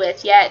complied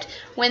with, yet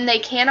when they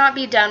cannot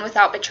be done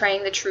without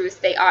betraying the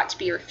truth, they ought to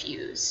be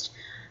refused."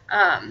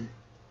 And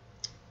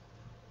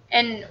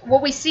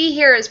what we see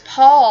here is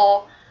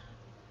Paul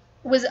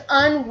was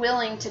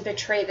unwilling to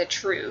betray the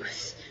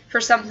truth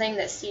for something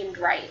that seemed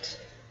right.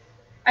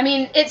 I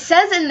mean, it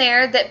says in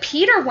there that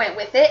Peter went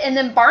with it and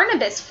then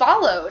Barnabas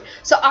followed.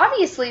 So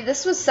obviously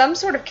this was some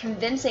sort of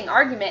convincing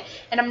argument.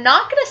 And I'm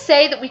not going to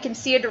say that we can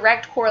see a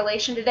direct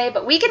correlation today,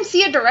 but we can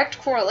see a direct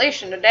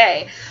correlation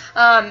today.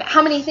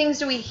 How many things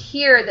do we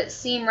hear that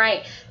seem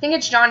right? I think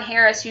it's John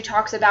Harris who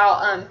talks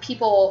about,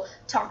 people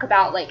talk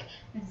about like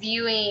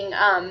viewing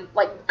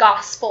like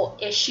gospel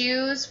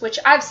issues, which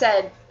I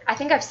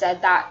think I've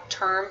said that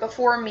term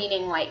before,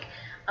 meaning like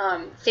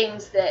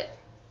things that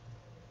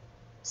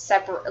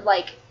separate,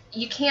 like,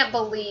 you can't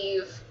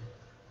believe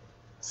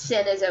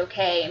sin is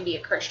okay and be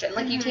a Christian.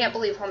 Like, you can't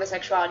believe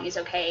homosexuality is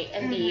okay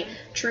and be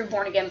true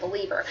born-again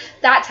believer.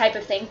 That type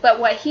of thing.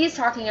 But what he's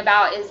talking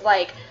about is,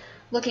 like,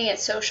 looking at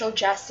social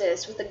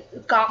justice with the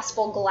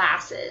gospel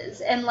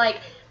glasses. And,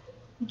 like,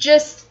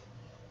 just,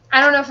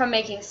 I don't know if I'm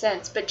making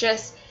sense, but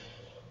just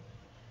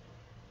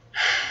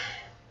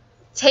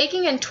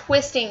taking and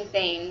twisting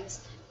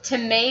things to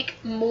make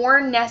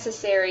more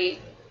necessary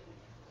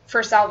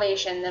for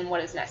salvation than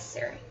what is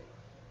necessary.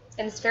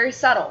 And it's very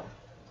subtle.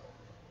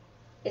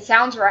 It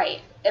sounds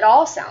right. It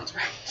all sounds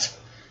right.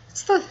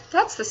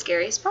 That's the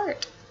scariest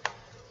part.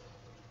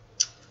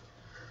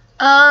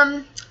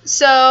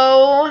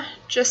 So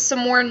just some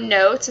more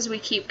notes as we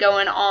keep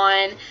going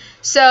on.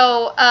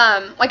 So,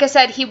 like I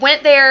said, he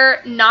went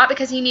there not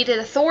because he needed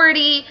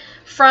authority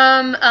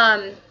from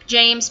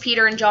James,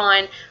 Peter, and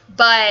John,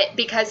 but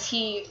because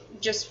he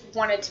just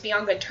wanted to be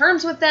on good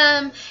terms with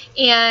them.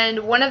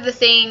 And one of the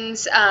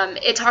things,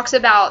 it talks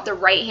about the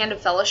right hand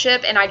of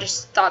fellowship, and I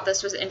just thought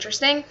this was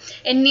interesting.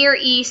 In Near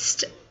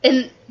East,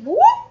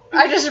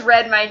 I just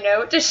read my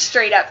note, just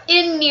straight up.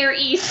 In Near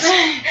East,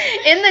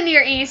 in the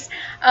Near East,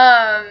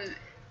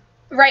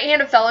 right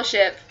hand of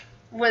fellowship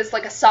was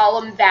like a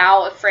solemn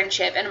vow of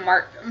friendship and a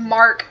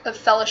mark of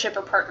fellowship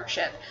or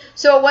partnership.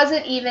 So it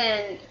wasn't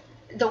even,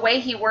 the way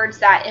he words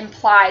that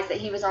implies that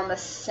he was on the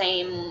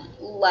same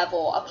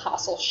level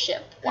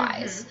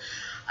apostleship-wise.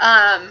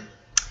 Mm-hmm.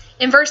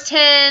 In verse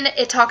 10,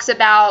 it talks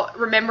about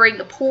remembering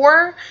the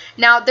poor.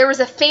 Now, there was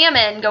a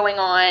famine going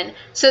on,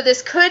 so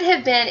this could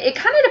have been, it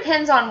kind of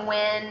depends on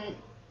when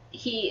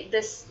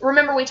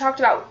remember we talked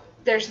about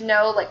there's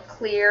no, like,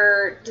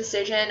 clear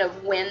decision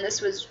of when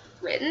this was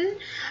written.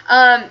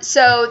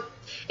 So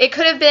it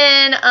could have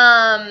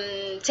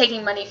been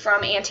taking money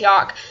from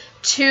Antioch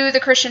to the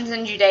Christians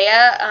in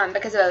Judea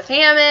because of the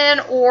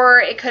famine,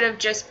 or it could have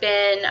just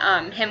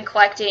been him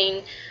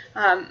collecting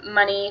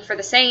money for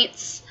the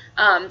saints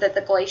that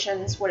the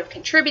Galatians would have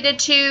contributed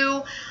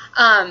to.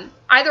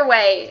 Either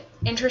way,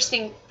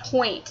 interesting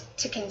point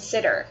to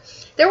consider.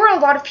 There were a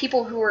lot of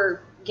people who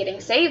were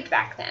getting saved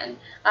back then.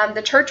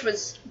 The church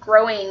was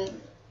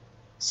growing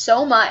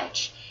so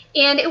much,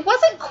 and it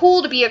wasn't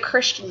cool to be a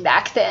Christian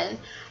back then.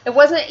 It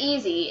wasn't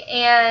easy,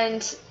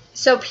 and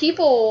so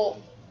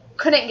people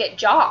couldn't get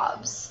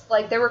jobs.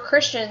 Like, there were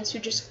Christians who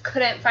just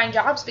couldn't find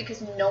jobs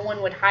because no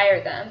one would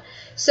hire them.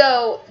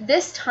 So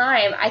this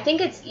time, I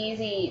think it's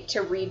easy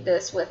to read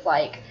this with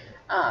like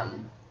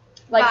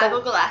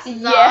Bible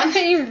glasses on. Yeah,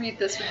 you read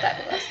this with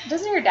Bible glasses.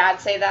 Doesn't your dad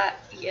say that?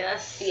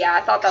 Yes. Yeah,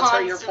 I thought that's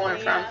where you were pulling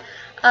it from.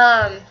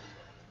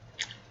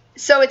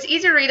 So it's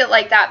easy to read it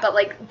like that, but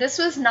like this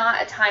was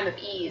not a time of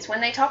ease.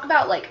 When they talk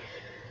about like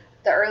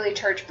the early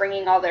church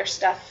bringing all their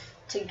stuff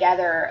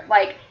together,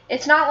 like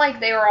it's not like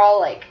they were all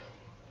like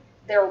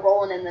they were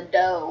rolling in the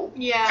dough.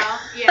 Yeah.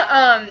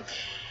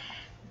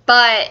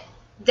 But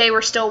they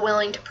were still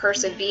willing to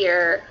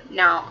persevere.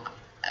 Now,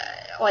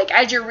 like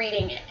as you're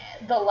reading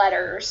the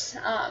letters,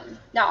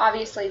 now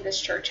obviously this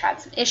church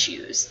had some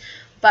issues,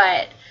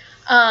 but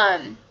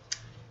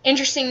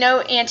interesting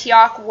note,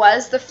 Antioch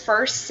was the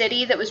first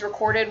city that was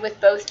recorded with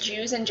both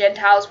Jews and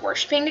Gentiles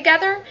worshiping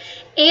together,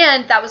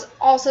 and that was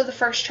also the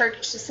first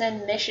church to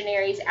send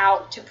missionaries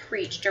out to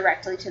preach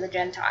directly to the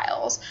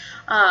Gentiles,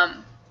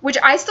 which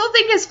I still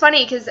think is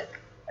funny because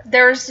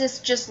there's this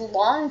just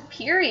long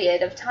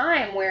period of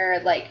time where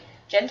like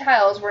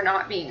Gentiles were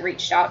not being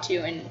reached out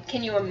to, and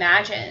can you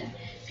imagine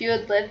if you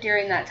had lived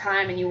during that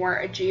time and you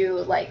weren't a Jew?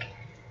 Like,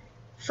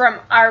 from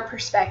our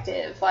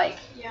perspective, like,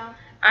 yeah.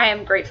 I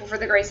am grateful for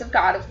the grace of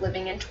God of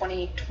living in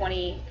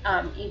 2020,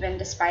 even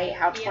despite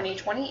how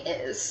 2020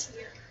 is.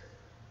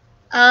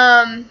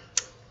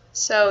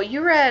 So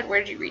you read, where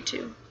did you read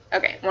to?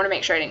 Okay, I want to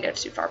make sure I didn't go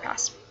too far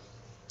past.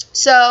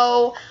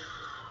 So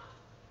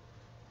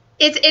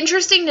it's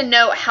interesting to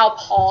note how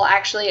Paul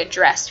actually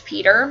addressed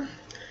Peter.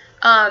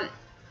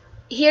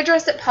 He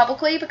addressed it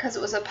publicly because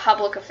it was a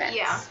public offense.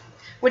 Yeah.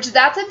 Which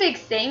that's a big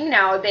thing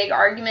now, a big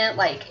argument.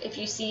 Like, if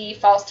you see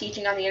false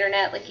teaching on the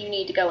internet, like, you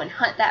need to go and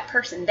hunt that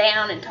person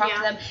down and talk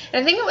to them.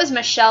 And I think it was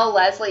Michelle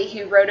Leslie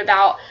who wrote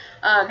about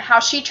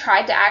how she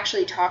tried to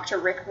actually talk to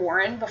Rick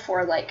Warren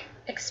before, like,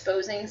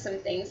 exposing some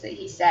things that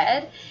he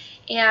said.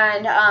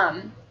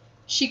 And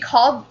she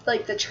called,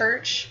 like, the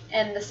church,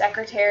 and the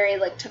secretary,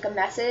 like, took a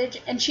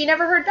message, and she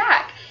never heard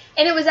back.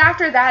 And it was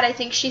after that, I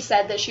think she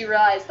said, that she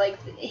realized, like,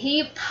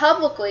 he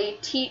publicly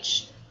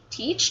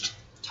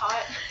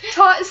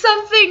taught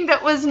something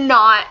that was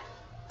not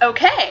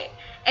okay.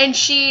 And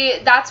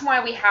that's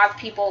why we have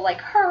people like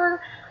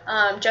her,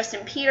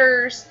 Justin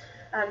Peters,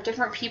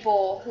 different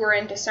people who are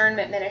in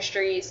discernment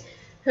ministries,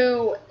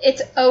 who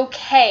it's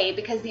okay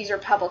because these are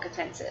public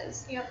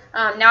offenses. Yep.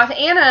 Now, if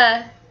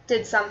Anna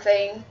did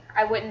something,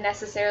 I wouldn't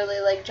necessarily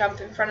like jump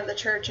in front of the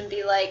church and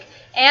be like,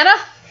 Anna,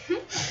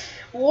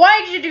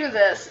 why'd you do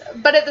this?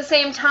 But at the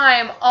same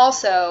time,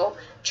 also,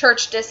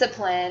 church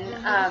discipline,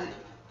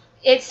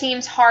 it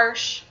seems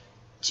harsh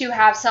to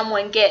have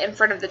someone get in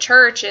front of the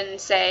church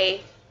and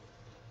say,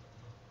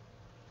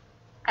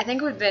 I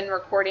think we've been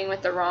recording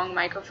with the wrong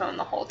microphone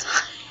the whole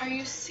time. Are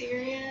you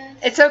serious?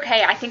 It's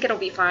okay. I think it'll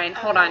be fine.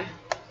 Okay. Hold on.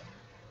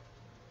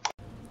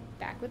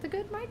 Back with a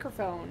good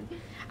microphone.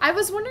 I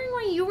was wondering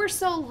why you were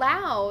so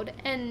loud,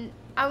 and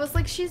I was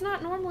like, she's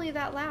not normally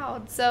that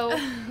loud. So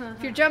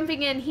if you're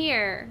jumping in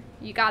here,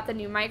 you got the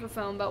new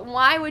microphone, but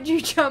why would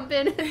you jump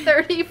in at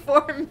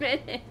 34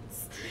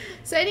 minutes?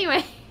 So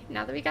anyway,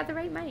 now that we got the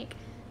right mic,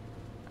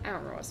 I don't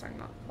remember what I was talking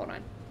about. Hold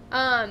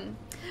on.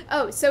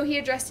 Oh, so he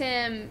addressed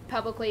him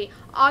publicly.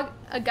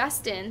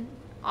 Augustine,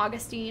 I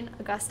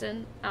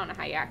don't know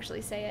how you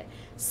actually say it,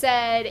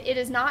 said, "It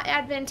is not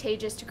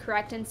advantageous to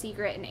correct in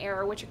secret an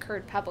error which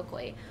occurred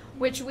publicly,"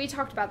 which we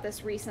talked about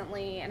this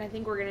recently, and I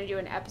think we're going to do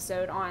an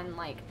episode on,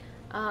 like,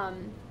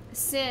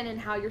 sin and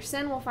how your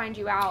sin will find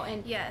you out.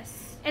 And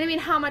yes. And I mean,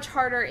 how much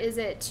harder is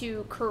it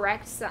to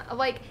correct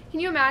like, can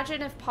you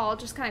imagine if Paul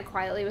just kind of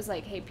quietly was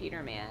like, "Hey,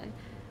 Peter, man,"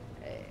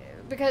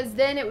 because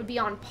then it would be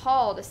on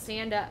Paul to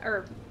stand up,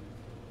 or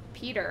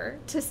Peter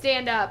to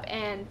stand up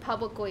and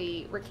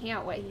publicly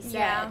recant what he said.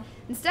 Yeah.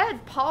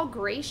 Instead, Paul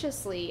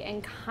graciously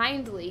and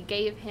kindly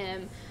gave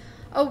him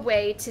a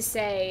way to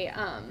say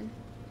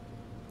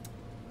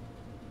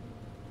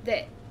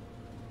that,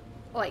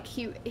 like,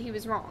 he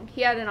was wrong.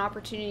 He had an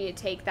opportunity to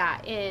take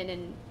that in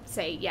and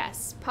say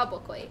yes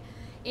publicly.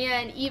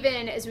 And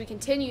even as we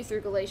continue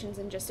through Galatians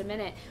in just a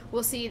minute,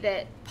 we'll see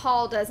that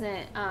Paul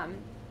doesn't,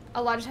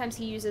 a lot of times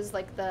he uses,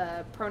 like,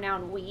 the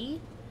pronoun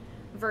we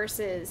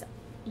versus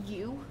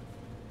you.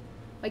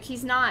 Like,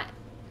 he's not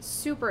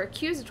super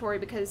accusatory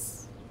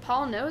because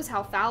Paul knows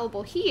how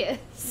fallible he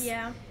is.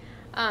 Yeah.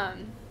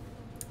 And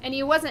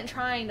he wasn't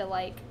trying to,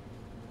 like,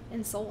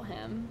 insult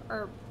him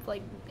or,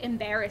 like,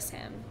 embarrass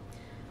him.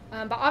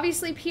 But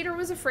obviously Peter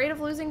was afraid of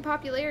losing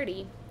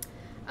popularity.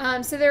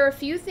 So there are a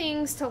few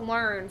things to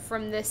learn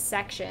from this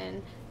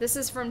section. This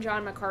is from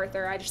John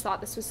MacArthur. I just thought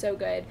this was so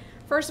good.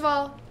 First of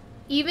all,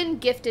 even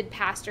gifted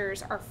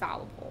pastors are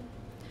fallible.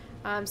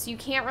 So you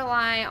can't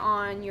rely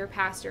on your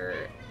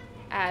pastor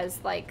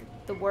as, like,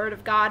 the Word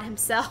of God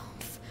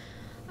himself.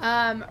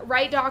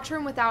 Right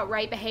doctrine without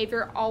right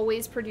behavior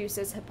always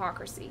produces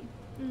hypocrisy.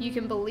 Mm-hmm. You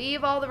can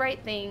believe all the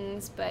right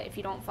things, but if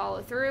you don't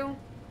follow through,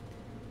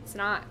 it's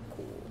not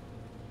cool.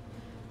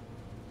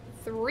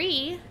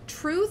 3,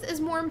 truth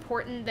is more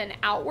important than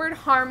outward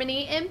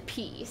harmony and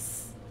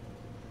peace.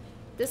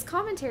 This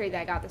commentary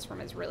that I got this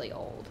from is really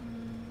old.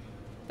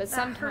 But that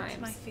sometimes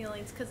hurts my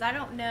feelings because I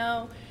don't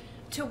know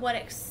to what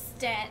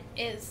extent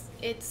it's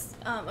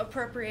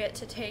appropriate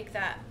to take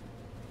that.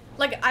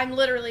 Like, I'm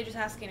literally just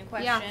asking a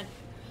question. Yeah.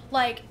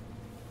 Like,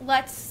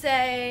 let's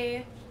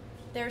say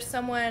there's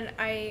someone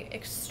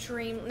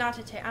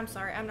I'm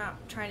sorry, I'm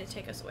not trying to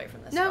take us away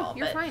from this at all. No,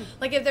 you're fine.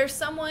 Like, if there's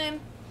someone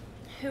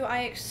who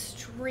I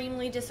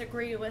extremely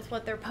disagree with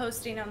what they're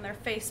posting on their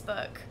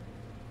Facebook,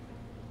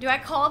 do I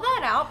call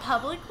that out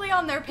publicly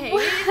on their page?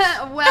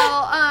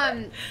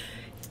 Well,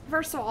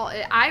 first of all,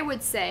 I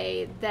would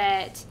say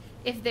that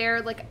if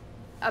they're, like,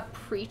 a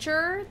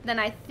preacher, then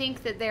I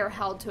think that they're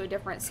held to a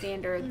different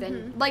standard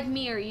than, like,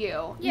 me or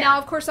you. Yeah. Now,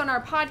 of course, on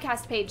our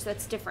podcast page,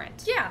 that's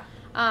different. Yeah.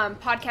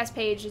 Podcast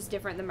page is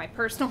different than my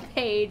personal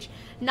page.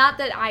 Not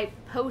that I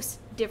post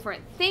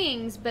different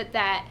things, but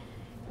that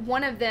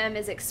one of them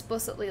is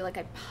explicitly, like,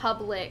 a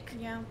public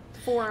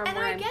forum. And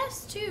I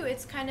guess, too,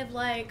 it's kind of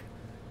like,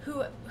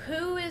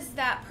 who is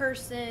that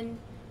person?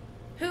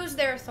 Who's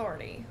their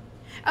authority?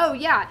 Oh,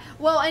 yeah.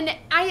 Well, and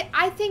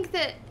I think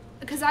that,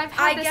 because I've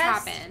had this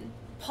happen.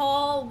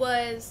 Paul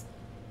was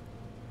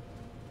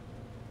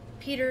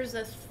Peter's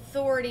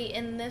authority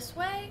in this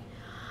way?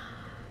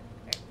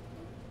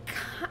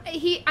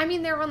 I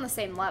mean, they were on the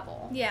same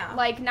level. Yeah.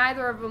 Like,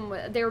 neither of them,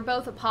 they were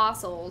both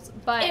apostles,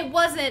 but...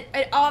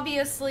 It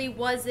obviously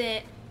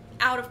wasn't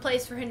out of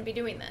place for him to be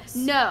doing this.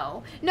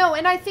 No,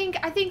 and I think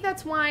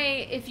that's why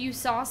if you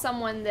saw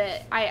someone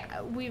that,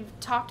 we've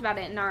talked about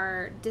it in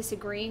our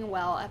Disagreeing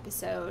Well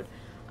episode,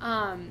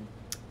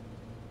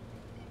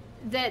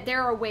 that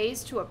there are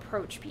ways to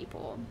approach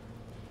people.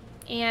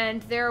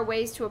 And there are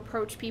ways to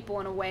approach people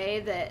in a way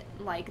that,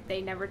 like,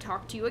 they never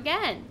talk to you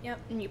again. Yep.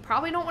 And you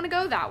probably don't want to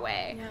go that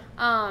way. Yep.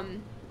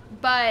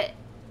 But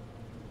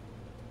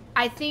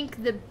I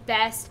think the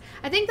best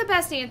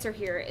answer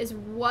here is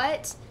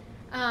what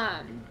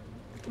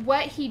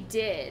he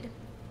did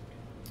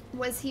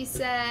was he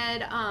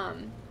said,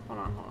 hold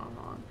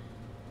on.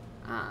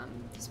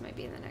 This might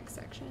be in the next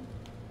section.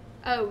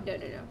 Oh, no.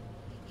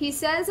 He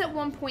says at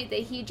one point that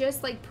he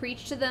just, like,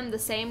 preached to them the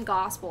same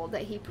gospel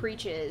that he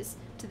preaches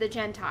to the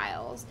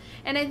Gentiles.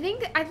 And I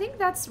think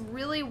that's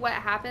really what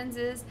happens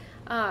is,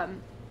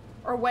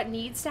 or what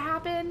needs to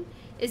happen,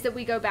 is that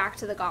we go back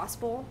to the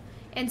gospel.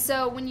 And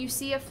so when you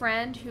see a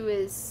friend who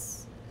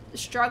is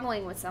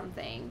struggling with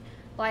something,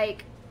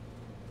 like,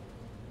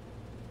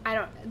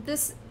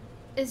 this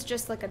is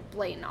just, like, a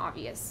blatant,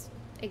 obvious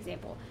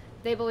example.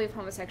 They believe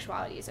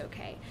homosexuality is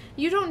okay.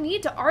 You don't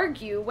need to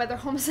argue whether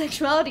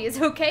homosexuality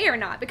is okay or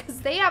not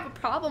because they have a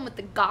problem with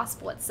the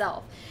gospel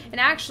itself.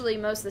 And actually,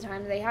 most of the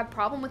time, they have a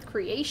problem with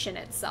creation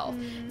itself.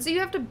 Mm-hmm. So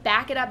you have to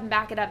back it up and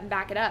back it up and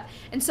back it up.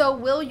 And so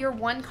will your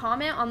one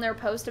comment on their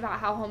post about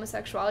how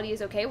homosexuality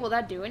is okay, will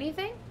that do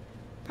anything?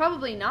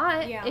 Probably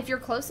not. Yeah. If you're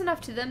close enough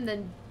to them,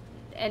 then,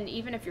 and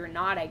even if you're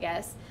not, I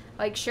guess,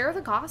 like, share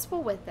the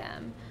gospel with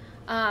them.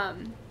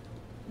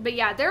 But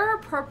yeah, there are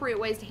appropriate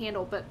ways to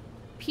handle, but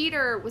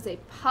Peter was a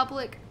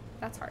public,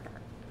 that's hard.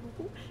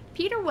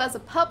 Peter was a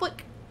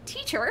public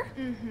teacher,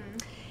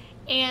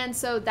 and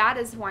so that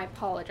is why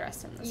Paul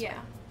addressed him this way.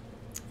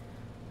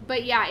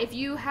 But yeah, if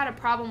you had a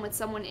problem with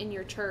someone in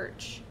your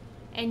church,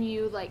 and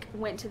you, like,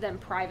 went to them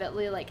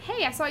privately, like,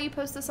 hey, I saw you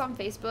post this on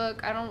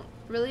Facebook. I don't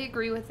really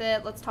agree with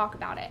it. Let's talk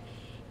about it.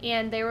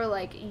 And they were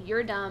like,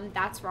 you're dumb.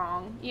 That's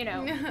wrong. You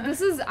know,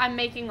 I'm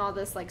making all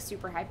this, like,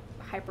 super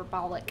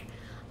hyperbolic.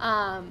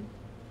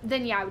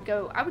 Then, yeah, I would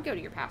go to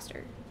your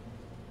pastor.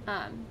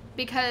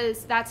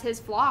 Because that's his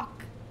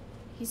flock.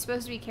 He's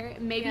supposed to be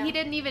carrying. Maybe he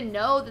didn't even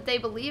know that they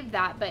believed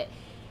that, but,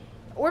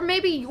 or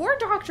maybe your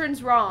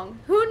doctrine's wrong.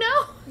 Who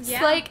knows?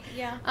 Yeah. Like,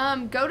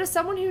 go to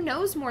someone who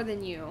knows more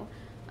than you,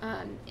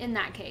 in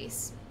that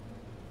case.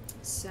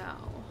 So,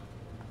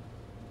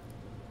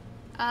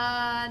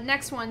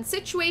 next one,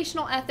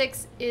 situational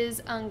ethics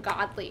is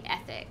ungodly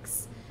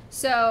ethics.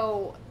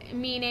 So,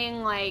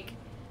 meaning, like,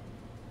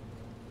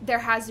 there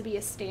has to be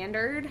a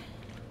standard,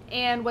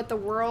 and what the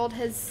world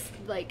has,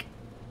 like,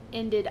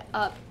 ended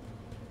up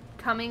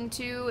coming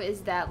to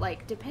is that,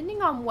 like,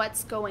 depending on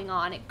what's going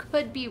on, it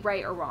could be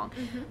right or wrong.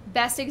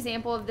 Best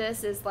example of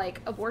this is, like,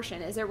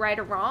 abortion. Is it right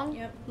or wrong?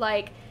 Yep.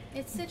 Like,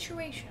 it's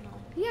situational.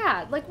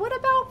 Yeah, like, what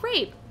about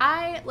rape?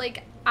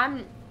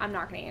 I'm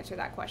not going to answer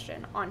that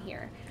question on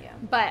here. Yeah.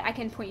 But I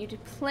can point you to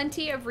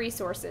plenty of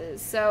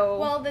resources. So,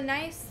 well, the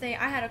nice thing,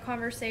 I had a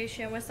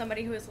conversation with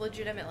somebody who was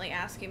legitimately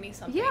asking me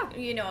something,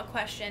 you know, a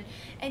question.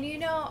 And, you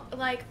know,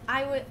 like,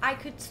 I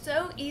could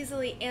so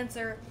easily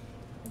answer,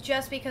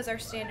 just because our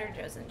standard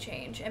doesn't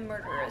change and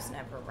murder is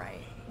never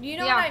right. You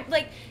know what I,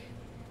 like,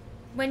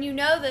 when you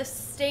know the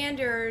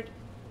standard,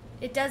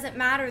 it doesn't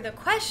matter the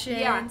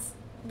questions,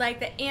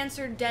 like, the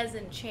answer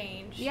doesn't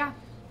change. Yeah.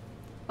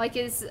 Like,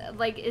 is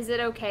it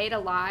okay to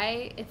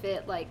lie if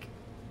it, like,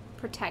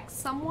 protects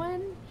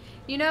someone?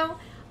 You know?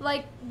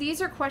 Like,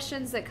 these are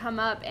questions that come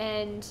up,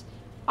 and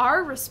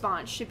our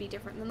response should be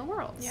different than the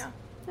world's. Yeah.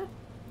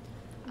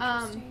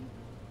 Interesting.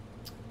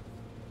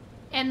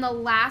 And the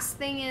last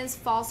thing is,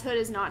 falsehood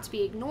is not to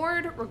be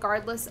ignored,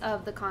 regardless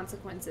of the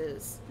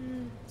consequences.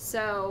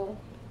 So,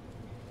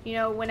 you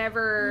know,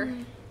 whenever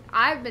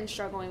I've been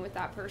struggling with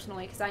that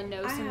personally, because I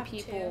know some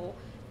people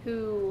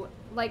who,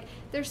 like,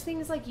 there's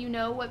things like, you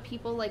know, what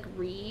people, like,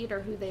 read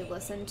or who they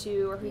listen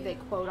to or who they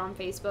quote on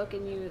Facebook,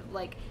 and you,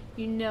 like,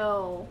 you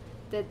know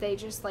that they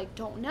just, like,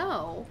 don't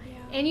know.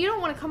 And you don't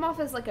want to come off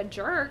as, like, a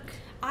jerk.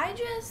 I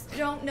just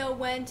don't know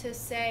when to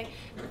say,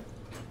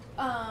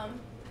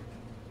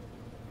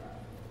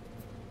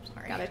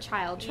 Got a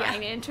child trying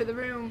to enter the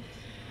room.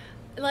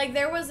 Like,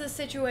 there was a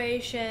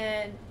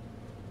situation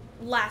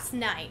last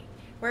night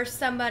where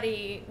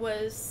somebody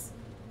was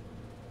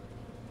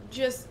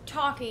just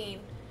talking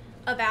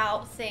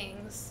about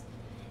things,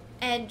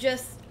 and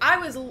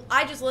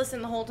I just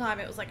listened the whole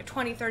time. It was like a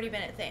 20-30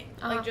 minute thing,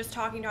 like, just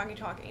talking,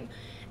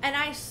 and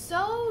I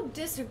so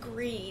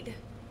disagreed.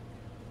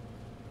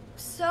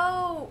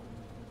 So,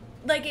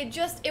 like,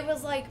 it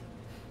was like,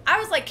 I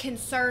was, like,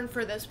 concerned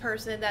for this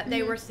person that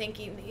they were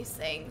thinking these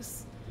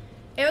things.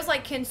 It was,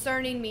 like,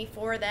 concerning me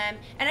for them.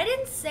 And I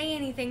didn't say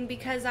anything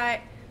because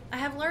I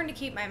have learned to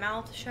keep my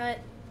mouth shut.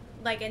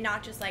 Like, and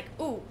not just, like,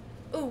 ooh,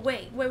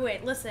 wait,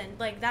 listen.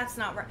 Like, that's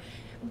not right.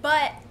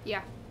 But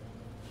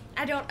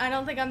I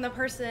don't think I'm the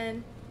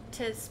person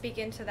to speak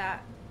into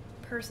that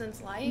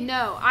person's life.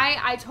 No,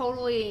 I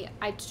totally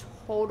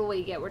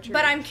get what you're saying.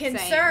 But I'm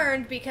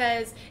concerned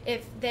because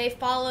if they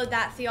followed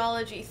that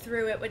theology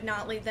through, it would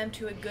not lead them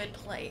to a good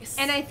place.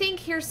 And I think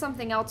here's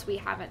something else we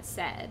haven't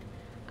said.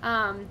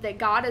 That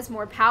God is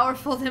more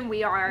powerful than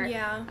we are.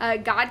 Yeah.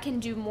 God can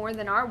do more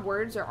than our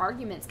words or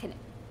arguments can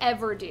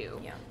ever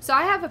do. Yeah. So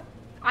I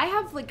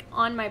have like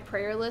on my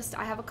prayer list,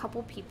 I have a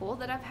couple people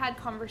that I've had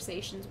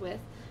conversations with,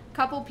 a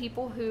couple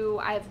people who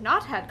I have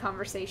not had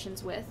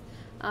conversations with,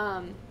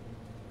 and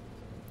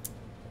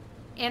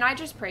I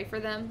just pray for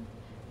them.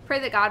 Pray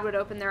that God would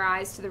open their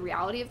eyes to the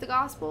reality of the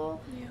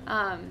gospel.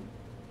 Yeah.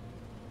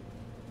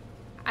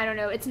 I don't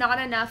know. It's not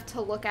enough to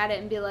look at it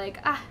and be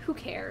like, who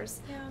cares?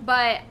 Yeah.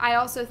 But I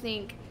also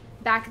think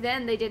back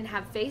then they didn't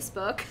have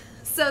Facebook,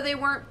 so they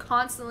weren't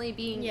constantly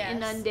being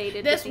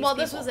inundated with these people.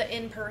 This was an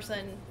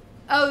in-person.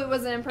 Oh, it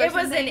was an in-person thing?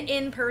 It was an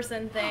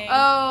in-person thing.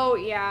 Oh,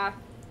 yeah.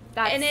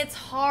 And it's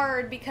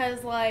hard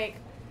because, like,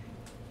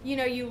 you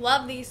know, you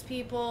love these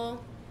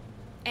people,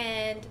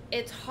 and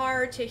it's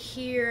hard to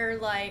hear,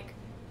 like,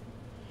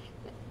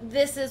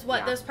 this is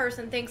what this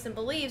person thinks and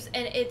believes,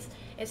 and it's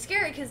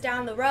scary because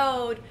down the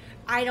road,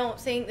 I don't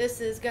think this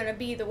is going to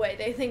be the way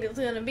they think it's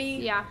going to be.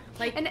 Yeah.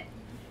 Like, and,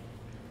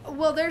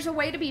 well, there's a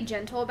way to be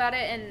gentle about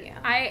it, and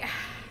I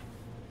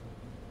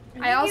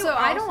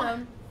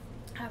don't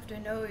have to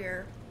know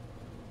your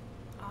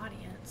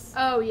audience.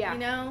 Oh, yeah. You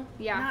know?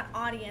 Yeah. Not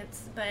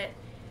audience, but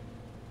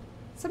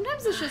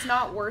sometimes it's just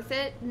not worth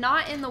it.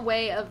 Not in the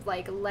way of,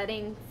 like,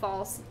 letting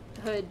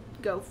falsehood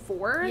go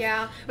forth.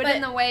 Yeah. But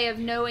in the way of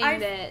knowing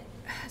that.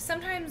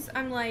 Sometimes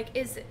I'm like,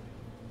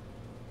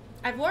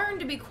 I've learned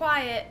to be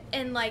quiet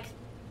and, like,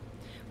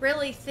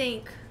 really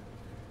think,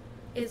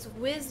 is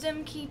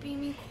wisdom keeping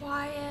me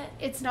quiet?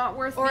 It's not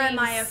worth Or am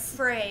I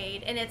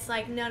afraid? And it's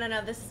like, no,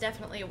 this is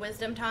definitely a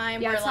wisdom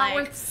time. Yeah, where, it's not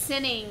worth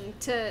sinning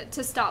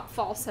to stop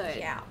falsehood.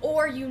 Yeah.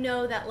 Or you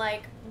know that,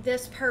 like,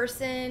 this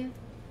person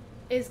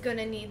is going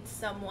to need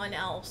someone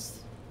else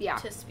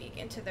to speak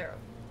into their,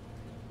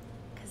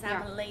 because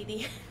I'm a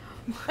lady.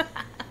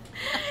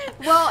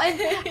 Well, and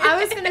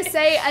I was going to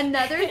say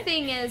another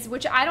thing is,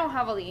 which I don't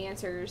have all the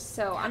answers,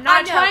 so I'm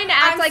not trying to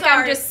act like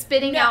I'm just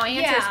spitting out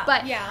answers,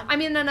 but I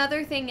mean,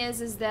 another thing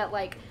is that,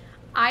 like,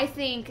 I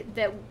think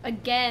that,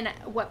 again,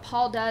 what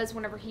Paul does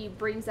whenever he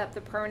brings up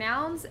the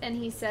pronouns and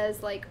he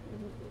says, like,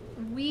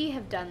 we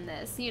have done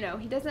this, you know,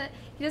 he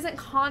doesn't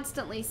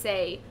constantly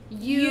say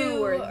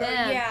you or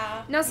them.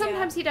 Now,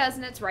 sometimes he does,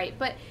 and it's right,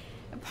 but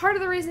part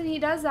of the reason he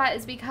does that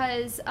is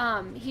because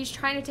he's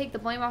trying to take the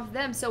blame off of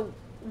them. So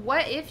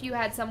what if you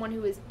had someone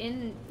who was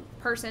in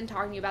person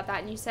talking about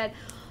that and you said,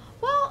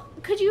 well,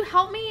 could you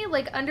help me,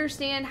 like,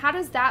 understand how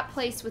does that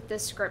place with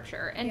this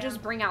scripture, and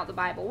just bring out the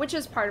Bible, which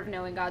is part of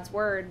knowing God's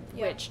word,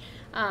 which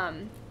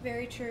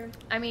very true.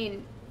 I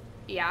mean,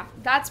 yeah,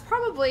 that's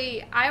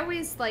probably, I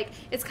always, like,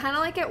 it's kind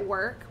of like at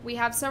work, we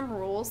have some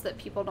rules that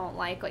people don't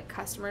like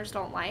customers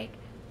don't like.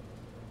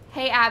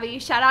 Hey, Abby,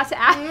 shout out to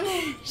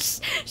Abby.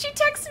 She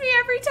texts me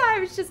every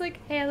time. She's just like,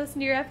 hey, I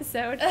listened to your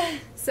episode.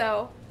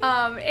 So,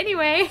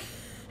 anyway,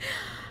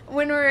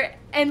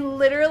 and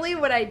literally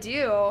what I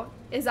do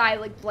is I,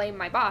 like, blame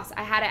my boss.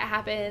 I had it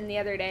happen the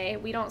other day.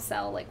 We don't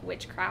sell, like,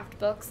 witchcraft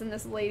books, and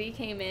this lady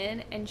came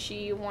in, and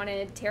she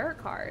wanted tarot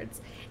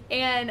cards.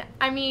 And,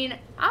 I mean,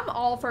 I'm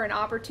all for an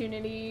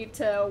opportunity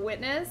to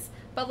witness,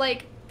 but,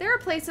 like, there are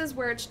places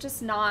where it's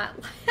just not,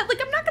 like,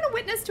 I'm not going to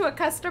witness to a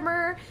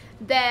customer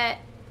that,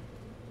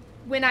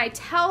 when I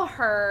tell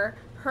her,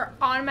 her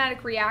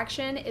automatic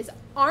reaction is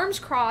arms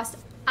crossed,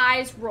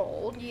 eyes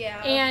rolled.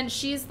 Yeah. And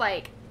she's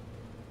like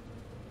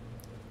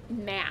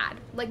mad.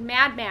 Like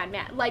mad.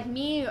 Like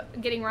me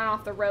getting run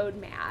off the road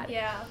mad.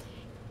 Yeah.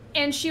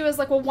 And she was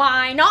like, well,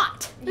 why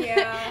not?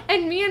 Yeah.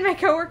 And me and my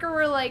coworker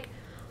were like,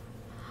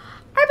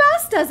 our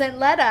boss doesn't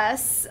let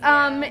us.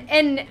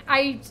 And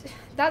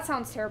that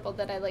sounds terrible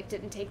that I, like,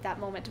 didn't take that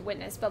moment to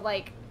witness, but,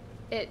 like,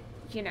 it,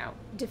 you know,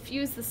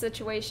 diffuse the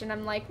situation.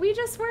 I'm like, we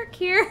just work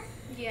here.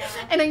 Yeah.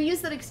 And I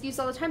use that excuse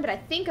all the time, but I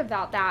think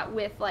about that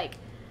with, like,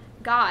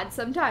 God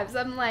sometimes.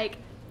 I'm like,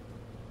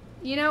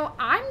 you know,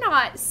 I'm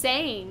not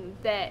saying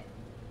that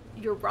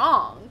you're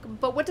wrong,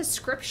 but what does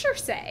Scripture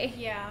say?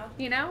 Yeah.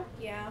 You know?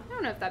 Yeah. I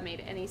don't know if that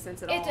made any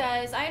sense at all. It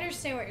does. I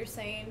understand what you're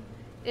saying.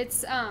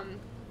 It's,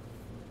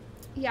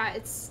 yeah,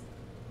 it's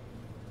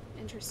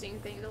an interesting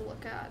thing to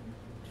look at.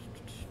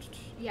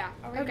 Yeah.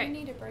 Are we going to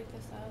need to break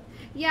this up?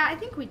 Yeah, I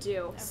think we do.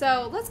 Okay.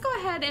 So let's go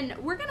ahead and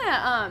we're going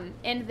to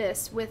end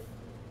this with,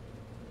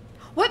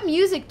 what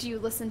music do you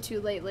listen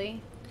to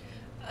lately?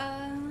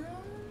 I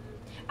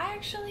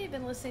actually have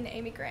been listening to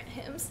Amy Grant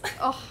hymns.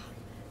 Oh,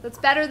 that's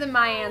better than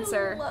my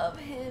answer. I love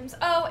hymns.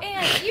 Oh,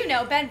 and you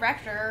know, Ben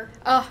Rector.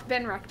 Oh,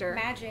 Ben Rector.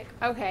 Magic.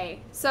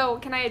 Okay, so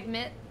can I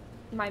admit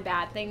my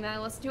bad thing that I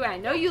listen to? I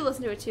know you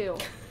listen to it too.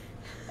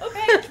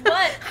 Okay,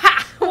 what?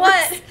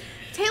 What?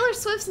 Taylor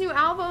Swift's new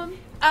album.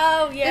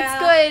 Oh,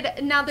 yeah. It's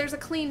good. Now, there's a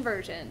clean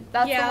version.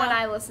 That's the one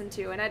I listen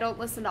to, and I don't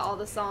listen to all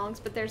the songs,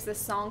 but there's this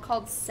song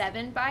called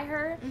 7 by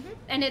her,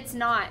 and it's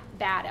not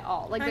bad at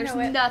all. Like, there's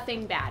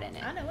nothing bad in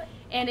it. I know it.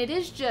 And it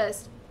is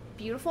just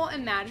beautiful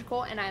and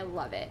magical, and I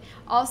love it.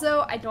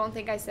 Also, I don't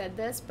think I said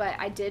this, but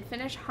I did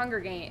finish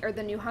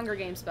the new Hunger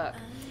Games book,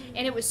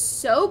 and it was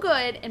so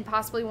good and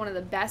possibly one of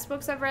the best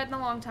books I've read in a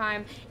long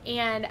time,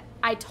 and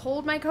I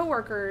told my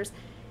coworkers,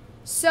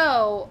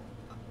 so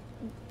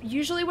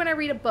usually when I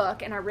read a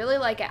book and I really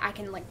like it, I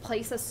can, like,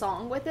 place a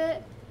song with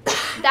it.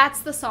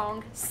 That's the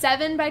song.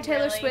 7 by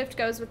Taylor Swift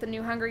goes with the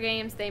new Hunger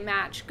Games. They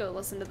match. Go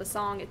listen to the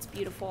song. It's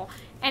beautiful.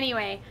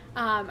 Anyway,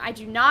 I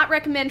do not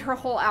recommend her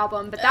whole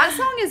album, but that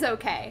song is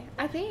okay.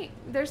 I think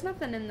there's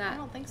nothing in that. I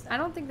don't think so. I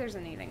don't think there's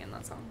anything in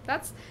that song.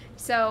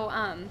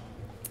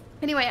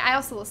 Anyway, I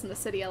also listen to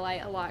City of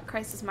Light a lot.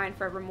 Christ is Mine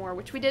Forevermore,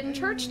 which we did in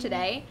church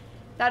today.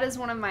 That is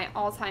one of my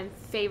all-time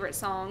favorite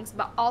songs,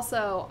 but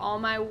also All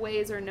My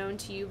Ways Are Known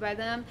to You by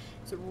them.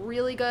 It's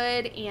really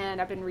good,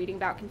 and I've been reading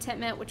about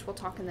contentment, which we'll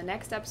talk in the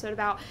next episode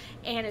about,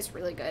 and it's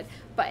really good.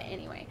 But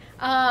anyway,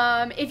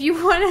 if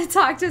you want to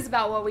talk to us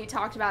about what we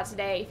talked about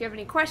today, if you have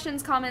any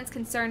questions, comments,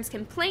 concerns,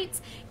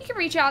 complaints, you can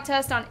reach out to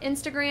us on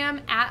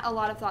Instagram at A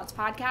Lot of Thoughts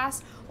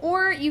Podcast,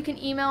 or you can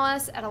email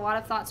us at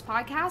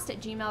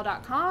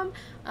alotofThoughtsPodcast@gmail.com.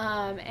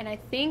 And I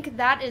think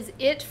that is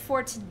it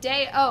for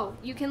today. Oh,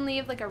 you can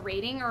leave, like, a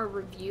rating or a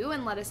review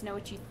and let us know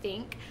what you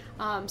think,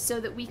 so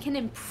that we can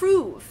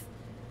improve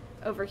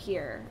over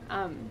here.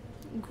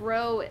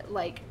 Grow,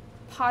 like,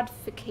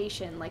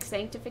 podification, like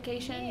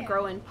sanctification,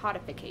 grow in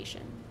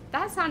podification.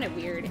 That sounded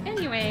weird.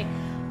 Anyway,